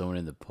there was someone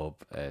in the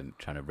pub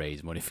trying to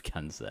raise money for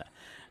cancer,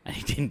 and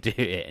he didn't do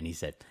it, and he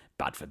said,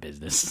 "Bad for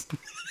business."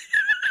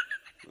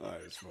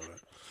 That is funny.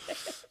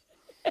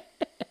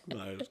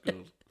 That is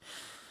good.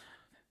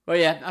 Well,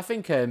 yeah, I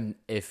think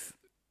if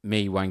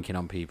me wanking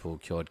on people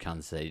cured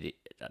cancer,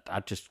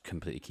 I'd just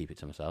completely keep it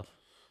to myself.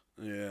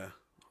 Yeah.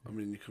 I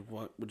mean,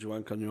 would you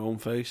wank on your own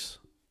face?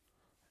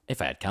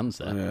 If I had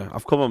cancer. Yeah.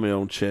 I've come on my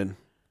own chin.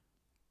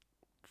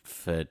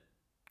 For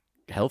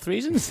health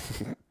reasons?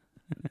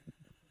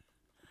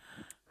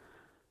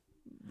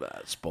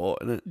 That's sport,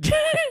 isn't it?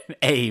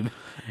 Aim.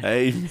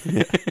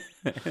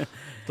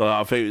 So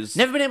I think it's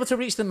Never been able to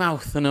reach the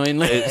mouth,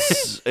 annoyingly.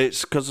 it's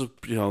because of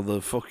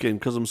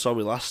because I'm so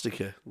elastic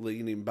here,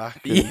 leaning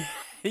back. And,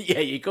 yeah,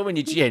 you come on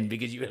your chin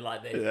because you were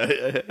like this.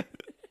 yeah.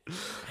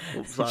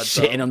 Upside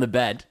Shitting down, on the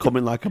bed.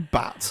 coming like a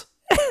bat.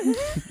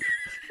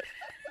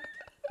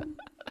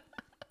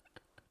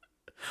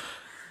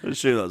 I'm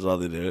sure that's how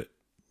they do it.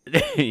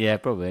 Yeah,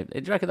 probably. Do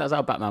you reckon that's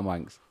how Batman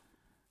wanks?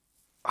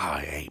 I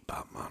hate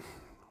Batman.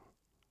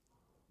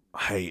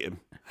 I hate him.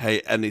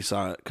 Hate any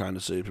kind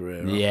of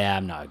superhero. Yeah,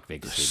 I'm not a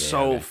big They're superhero.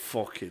 so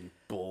fucking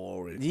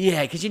boring.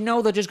 Yeah, because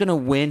they're just gonna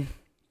win,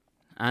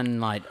 and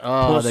like,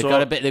 Plus they've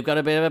got a bit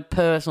of a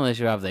personal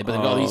issue, have they? But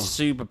they've got all these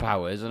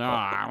superpowers, and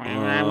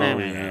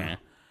Yeah.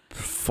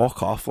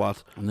 Fuck off, lad.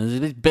 and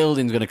this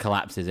building's gonna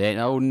collapse, is it?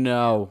 Oh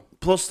no!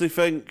 Plus, they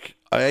think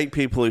I hate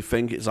people who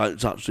think it's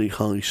actually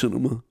high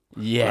cinema.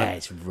 Yeah, Right.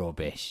 it's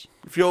rubbish.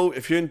 If you're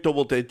in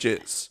double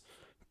digits,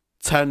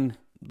 10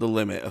 the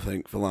limit, I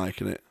think, for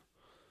liking it.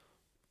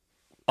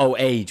 Oh,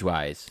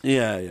 age-wise.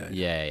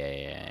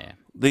 Yeah.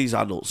 These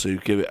adults who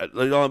give it,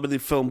 when they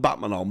film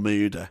Batman all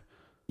moody.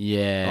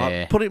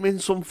 Yeah. Put him in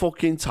some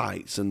fucking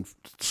tights and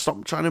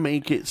stop trying to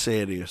make it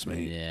serious,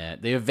 mate. Yeah.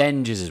 The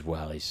Avengers as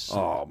well is.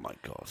 Oh my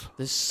god.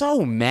 There's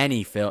so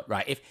many films.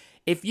 Right.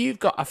 If you've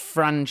got a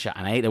franchise,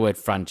 and I hate the word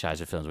franchise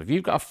of films, but if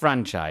you've got a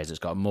franchise that's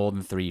got more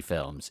than 3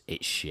 films,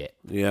 it's shit.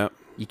 Yeah.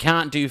 You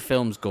can't do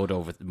films good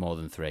over more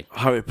than 3.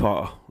 Harry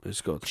Potter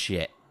is good.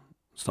 Shit.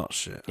 It's not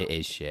shit. It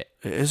is shit.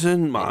 It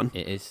isn't, man.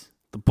 It is.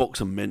 The books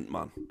are mint,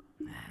 man.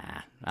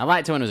 I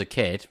liked it when I was a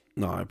kid,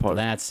 No, Harry but Potter.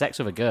 then I had sex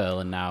with a girl,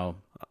 and now.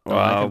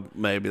 Well,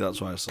 maybe that's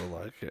why I still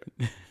like it.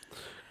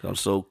 I'm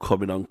still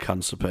coming on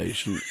cancer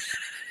patients.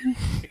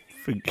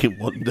 Thinking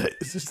one day,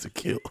 is this the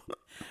cure?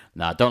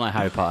 No, I don't like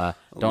Harry Potter.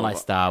 Don't like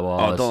Star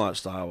Wars. Oh, I don't like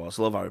Star Wars.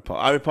 I love Harry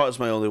Potter. Harry Potter's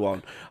my only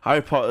one.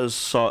 Harry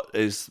Potter's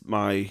is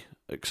my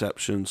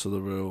exception to the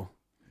rule.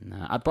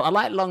 No, but I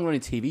like long-running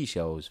TV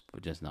shows,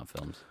 but just not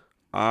films.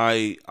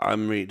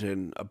 I'm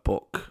reading a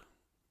book,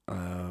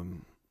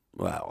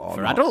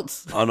 For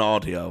adults? on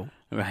audio,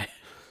 Right.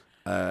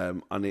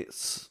 and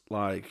it's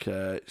like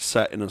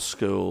set in a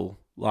school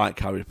like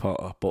Harry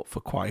Potter, but for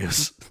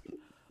choirs.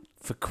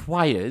 For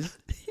choirs?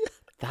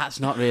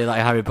 That's not really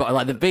like Harry Potter.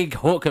 Like, the big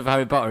hook of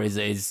Harry Potter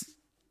is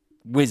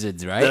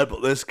wizards, right? Yeah,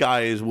 but this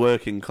guy is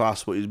working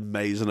class, but he's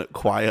amazing at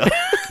choir.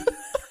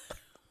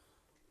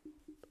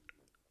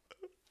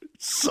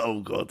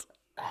 So good.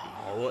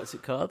 Oh, what's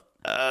it called?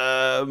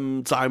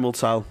 Time will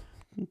tell.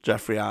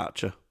 Jeffrey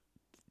Archer.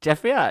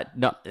 Jeffrey Archer?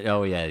 No,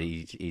 oh, yeah,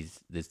 he's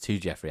there's 2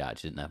 Jeffrey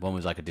Archers, isn't there? One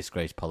was like a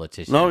disgraced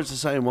politician. No, it's the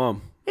same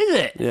one. Is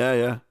it?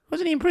 Yeah.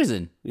 Wasn't he in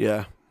prison?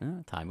 Yeah.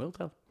 Oh, time will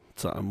tell.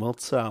 Time will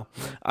tell.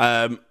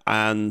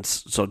 And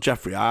so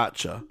Jeffrey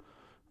Archer,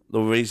 the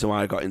reason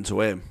why I got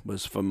into him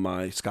was from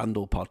my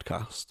Scandal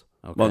podcast.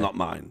 Okay. Well, not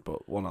mine,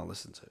 but one I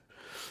listened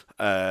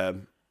to.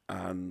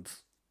 And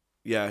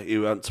yeah, he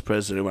went to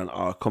prison. He went,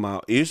 come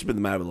out. He used to be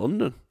the mayor of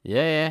London.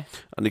 Yeah.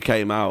 And he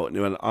came out and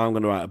he went, I'm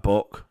going to write a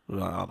book. I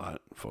was like, all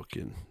right,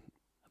 fucking.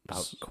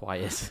 About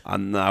choirs.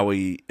 And now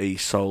he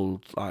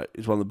sold,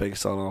 he's one of the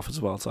biggest selling authors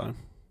of all time.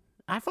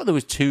 I thought there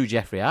was 2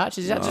 Jeffrey Archers.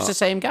 Is that just the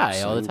same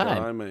guy all the Same time?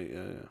 guy, mate,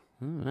 yeah.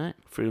 All right.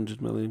 300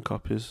 million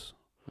copies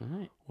All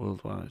right.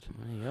 worldwide.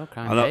 There you go.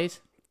 Crime I know- pays.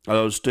 And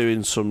I was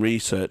doing some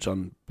research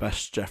on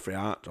best Jeffrey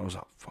Archer. I was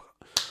like, fuck,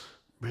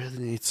 really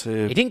need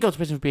to. He didn't go to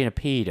prison for being a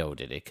pedo,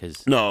 did he?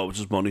 Cause... No, it was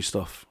just money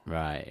stuff.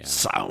 Right. Yeah.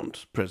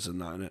 Sound prison,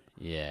 that, innit?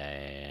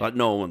 Yeah. Like,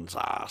 no one's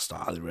asked,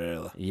 are they,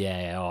 really?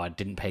 Yeah. Oh, I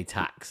didn't pay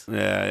tax.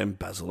 Yeah,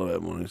 embezzle a bit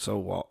of money, so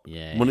what?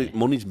 Yeah.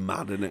 Money's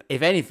mad, innit?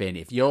 If anything,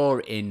 if you're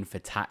in for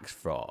tax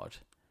fraud,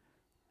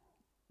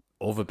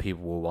 other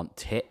people will want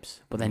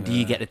tips. But then do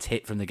you get the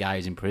tip from the guy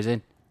who's in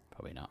prison?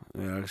 Probably not.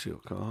 Yeah, I actually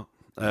got caught.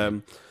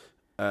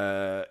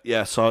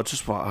 Yeah, so I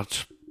just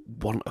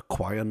want a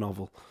choir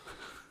novel.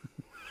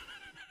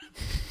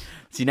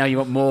 See, now you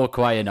want more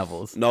choir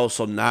novels. No,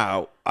 so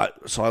now, I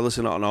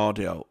listen on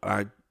audio.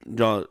 I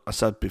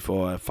said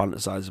before, I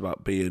fantasize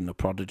about being a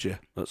prodigy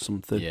at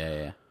something.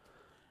 Yeah.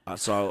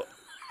 So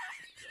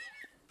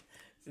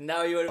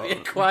Now you want to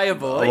be a choir I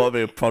boy? want to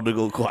be a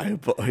prodigal choir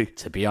boy.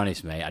 To be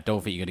honest, mate, I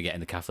don't think you're going to get in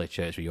the Catholic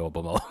Church with your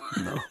bumhole.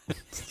 No.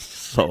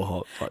 So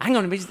hot. Hang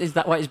on, is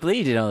that why it's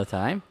bleeding all the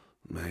time?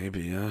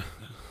 Maybe, yeah.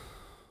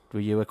 Were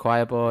you a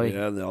choir boy?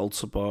 Yeah, the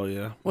altar boy,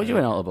 yeah. Were you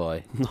an altar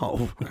boy?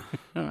 No.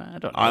 I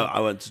don't know.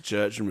 I went to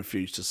church and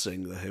refused to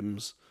sing the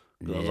hymns.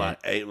 I was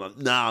like, hey,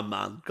 nah,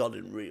 man, God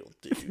in real,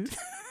 dude.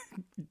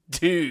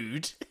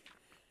 Dude.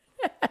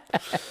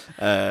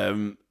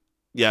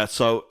 Yeah,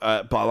 so,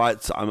 but I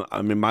like to,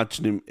 I'm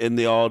imagining, in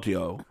the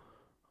audio,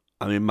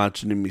 I'm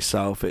imagining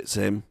myself, it's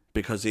him,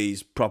 because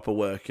he's proper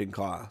working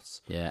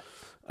class. Yeah.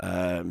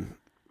 And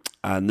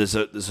there's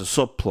a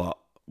subplot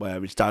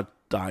where his dad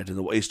died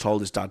he's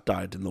told his dad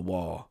died in the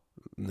war,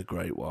 in the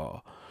Great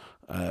War.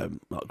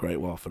 Not a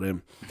Great War for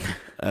him.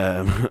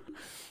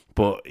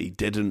 But he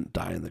didn't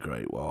die in the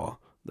Great War.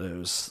 There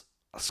was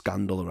a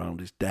scandal around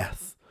his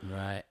death.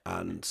 Right.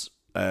 And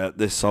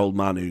this old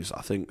man who's,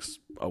 I think,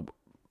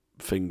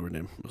 fingering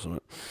him or something,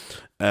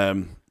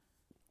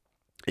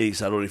 he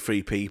said only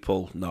 3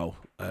 people know.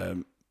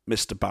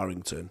 Mr.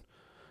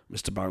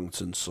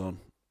 Barrington's son,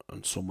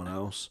 and someone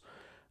else.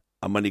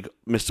 And when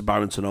Mr.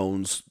 Barrington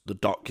owns the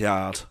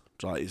dockyard,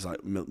 he's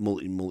like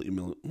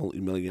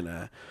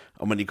multi-millionaire.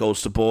 And when he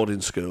goes to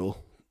boarding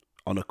school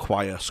on a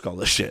choir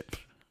scholarship,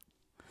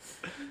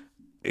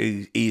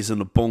 he's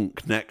in a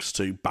bunk next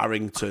to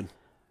Barrington,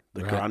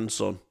 the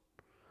grandson.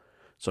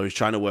 So he's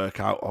trying to work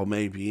out, or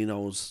maybe he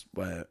knows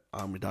where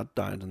my dad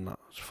died, and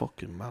that's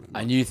fucking mad.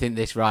 Man. And you think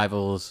this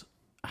rivals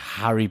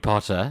Harry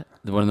Potter,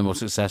 one of the most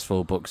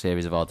successful book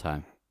series of all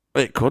time?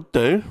 It could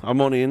do.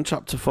 I'm only in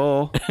chapter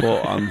 4,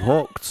 but I'm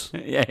hooked.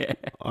 Yeah.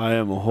 I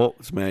am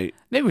hooked, mate.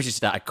 Maybe we should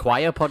start a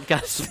choir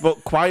podcast.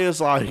 But choir's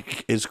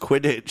like is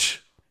Quidditch.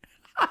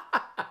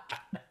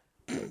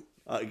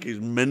 Like he's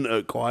mint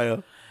at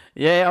choir.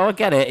 Yeah, I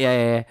get it.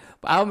 Yeah.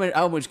 But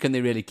how much can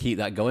they really keep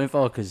that going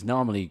for? Because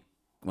normally,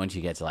 once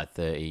you get to like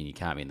 13, you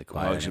can't be in the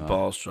choir. It's your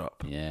ball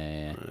strap.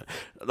 Yeah.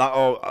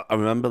 I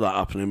remember that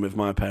happening with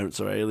My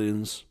Parents Are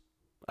Aliens.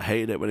 I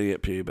hated it when I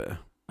hit puberty.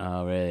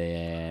 Oh, really?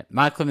 Yeah.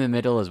 Malcolm in the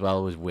Middle as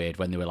well was weird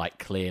when they were like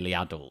clearly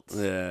adults.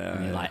 Yeah.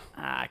 And you're like,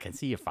 I can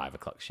see your 5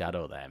 o'clock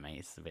shadow there, mate.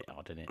 It's a bit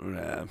odd, isn't it?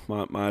 Yeah.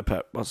 My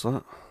pet. What's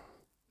that?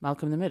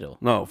 Malcolm in the Middle.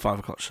 No, 5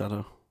 o'clock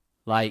shadow.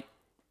 Like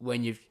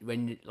when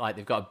like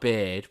they've got a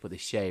beard but they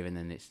shave and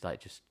then it's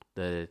like just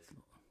the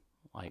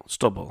like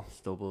stubble.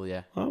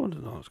 Yeah. I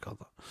wouldn't know it's called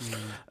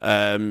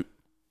that.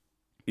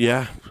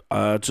 Yeah.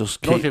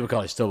 Just most people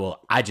call it stubble.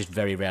 I just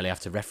very rarely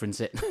have to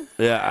reference it.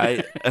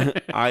 Yeah.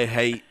 I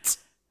hate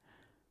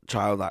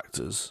child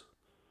actors.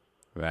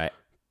 Right.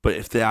 But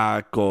if they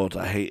are good,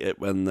 I hate it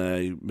when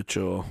they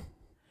mature.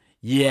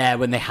 Yeah,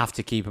 when they have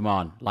to keep them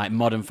on. Like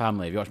Modern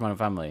Family. Have you watched Modern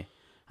Family?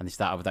 And they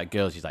start off with that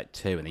girl, she's like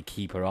 2, and they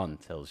keep her on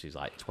till she's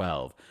like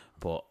 12.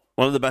 But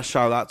one of the best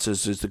child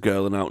actors is the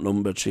girl in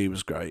Outnumbered. She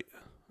was great.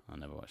 I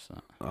never watched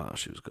that. Oh,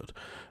 she was good.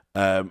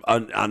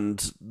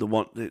 And the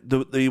one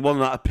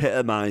that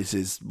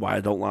epitomises why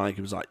I don't like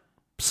it was like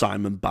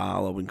Simon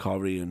Barlow and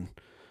Corrie and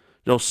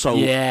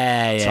child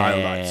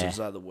actors.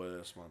 They're the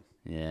worst, man.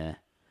 Yeah.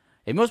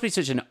 It must be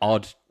such an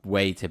odd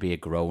way to be a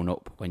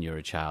grown-up when you're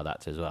a child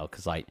actor as well,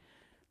 because like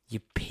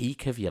your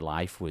peak of your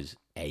life was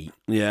 8.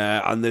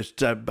 Yeah, and this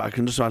I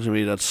can just imagine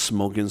me dad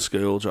smug in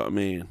school, do you know what I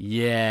mean?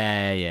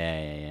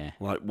 Yeah.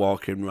 Like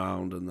walking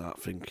around and that,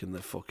 thinking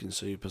they're fucking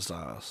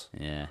superstars.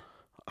 Yeah.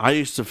 I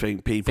used to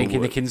think people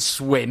they can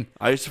swim.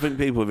 I used to think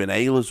people with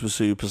inhalers were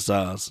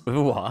superstars.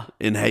 What?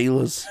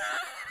 Inhalers.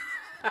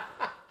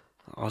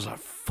 I was like,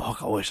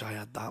 fuck, I wish I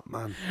had that,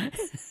 man.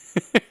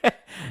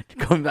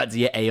 Going back to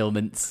your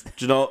ailments.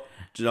 Do you know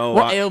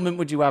what ailment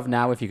would you have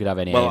now if you could have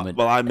any ailment?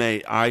 Well,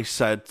 I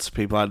said to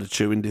people I had a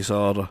chewing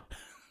disorder.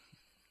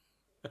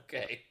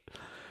 Okay.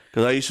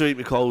 Because I used to eat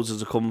my clothes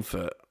as a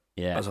comfort,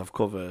 as I've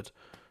covered.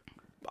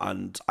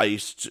 And I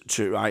used to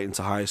chew right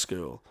into high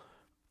school.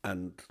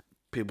 And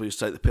people used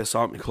to take the piss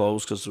out of my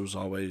clothes because there was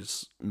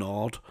always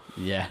gnawed.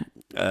 Yeah.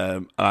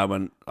 And I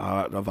went,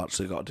 I've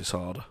actually got a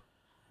disorder.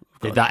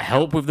 Did that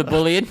help with the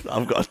bullying?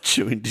 I've got a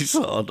chewing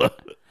disorder.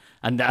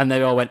 And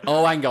they all went,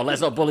 oh, hang on,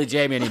 let's not bully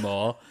Jamie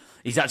anymore.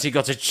 He's actually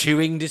got a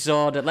chewing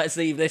disorder. Let's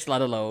leave this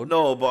lad alone.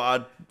 No, but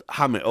I'd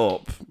ham it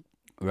up.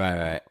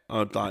 Right.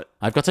 I'd like,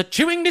 I've got a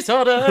chewing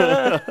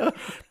disorder.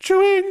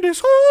 Chewing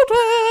disorder,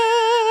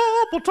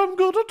 but I'm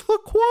good at the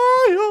choir.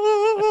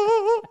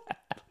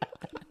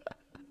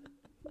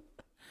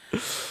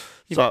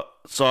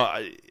 So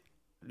I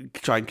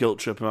try and guilt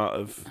trip him out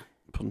of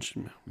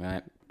punching me.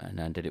 Right. And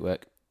then did it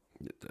work?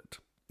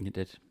 It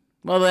did.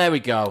 Well, there we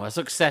go. A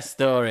success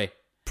story.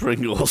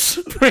 Pringles.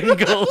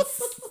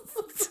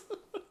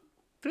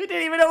 We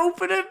didn't even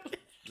open them.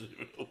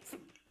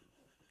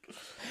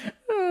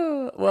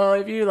 Well,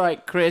 if you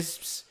like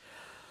crisps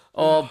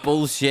or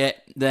bullshit,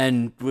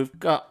 then we've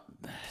got,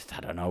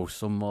 I don't know,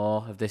 some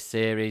more of this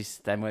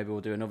series. Then maybe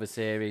we'll do another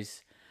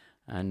series.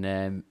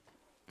 And,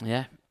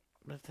 yeah.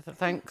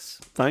 Thanks.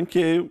 Thank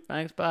you.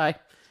 Thanks, bye.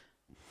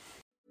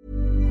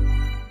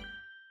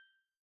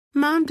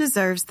 Mom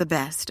deserves the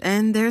best,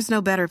 and there's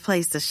no better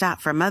place to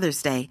shop for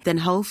Mother's Day than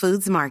Whole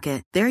Foods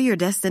Market. They're your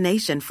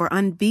destination for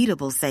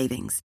unbeatable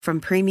savings, from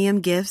premium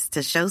gifts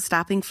to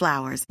show-stopping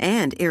flowers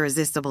and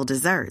irresistible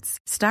desserts.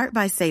 Start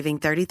by saving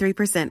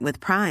 33% with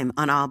Prime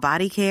on all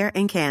body care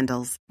and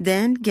candles.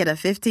 Then get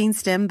a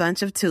 15-stem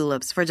bunch of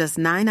tulips for just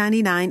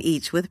 $9.99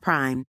 each with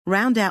Prime.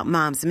 Round out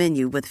Mom's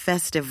menu with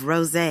festive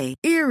rosé,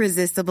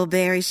 irresistible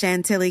berry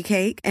chantilly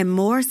cake, and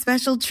more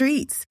special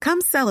treats.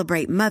 Come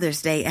celebrate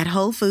Mother's Day at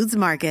Whole Foods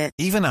Market.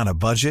 Even on a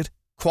budget,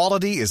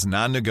 quality is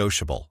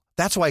non-negotiable.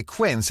 That's why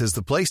Quince is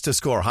the place to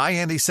score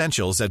high-end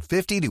essentials at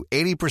 50 to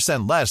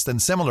 80% less than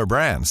similar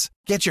brands.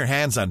 Get your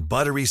hands on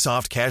buttery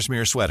soft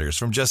cashmere sweaters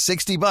from just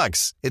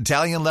 $60,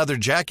 Italian leather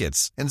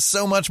jackets, and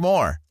so much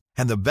more.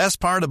 And the best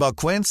part about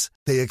Quince,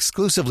 they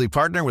exclusively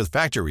partner with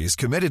factories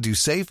committed to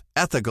safe,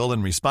 ethical,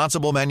 and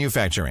responsible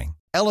manufacturing.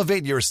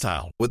 Elevate your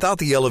style without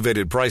the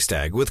elevated price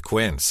tag with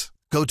Quince.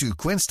 Go to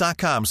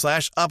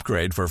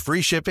quince.com/upgrade for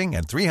free shipping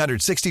and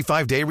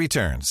 365-day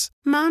returns.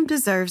 Mom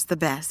deserves the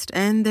best,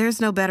 and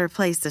there's no better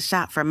place to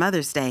shop for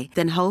Mother's Day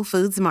than Whole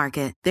Foods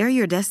Market. They're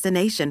your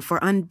destination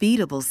for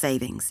unbeatable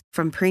savings,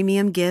 from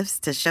premium gifts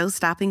to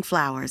show-stopping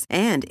flowers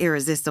and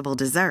irresistible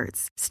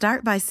desserts.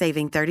 Start by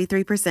saving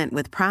 33%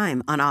 with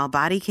Prime on all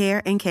body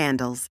care and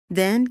candles.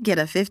 Then get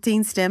a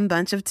 15-stem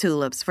bunch of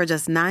tulips for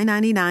just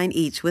 $9.99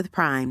 each with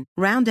Prime.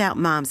 Round out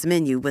Mom's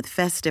menu with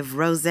festive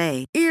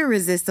rosé,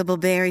 irresistible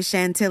berry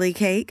chantilly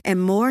cake,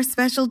 and more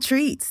special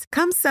treats.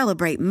 Come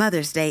celebrate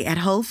Mother's Day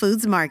at Whole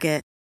Foods Market.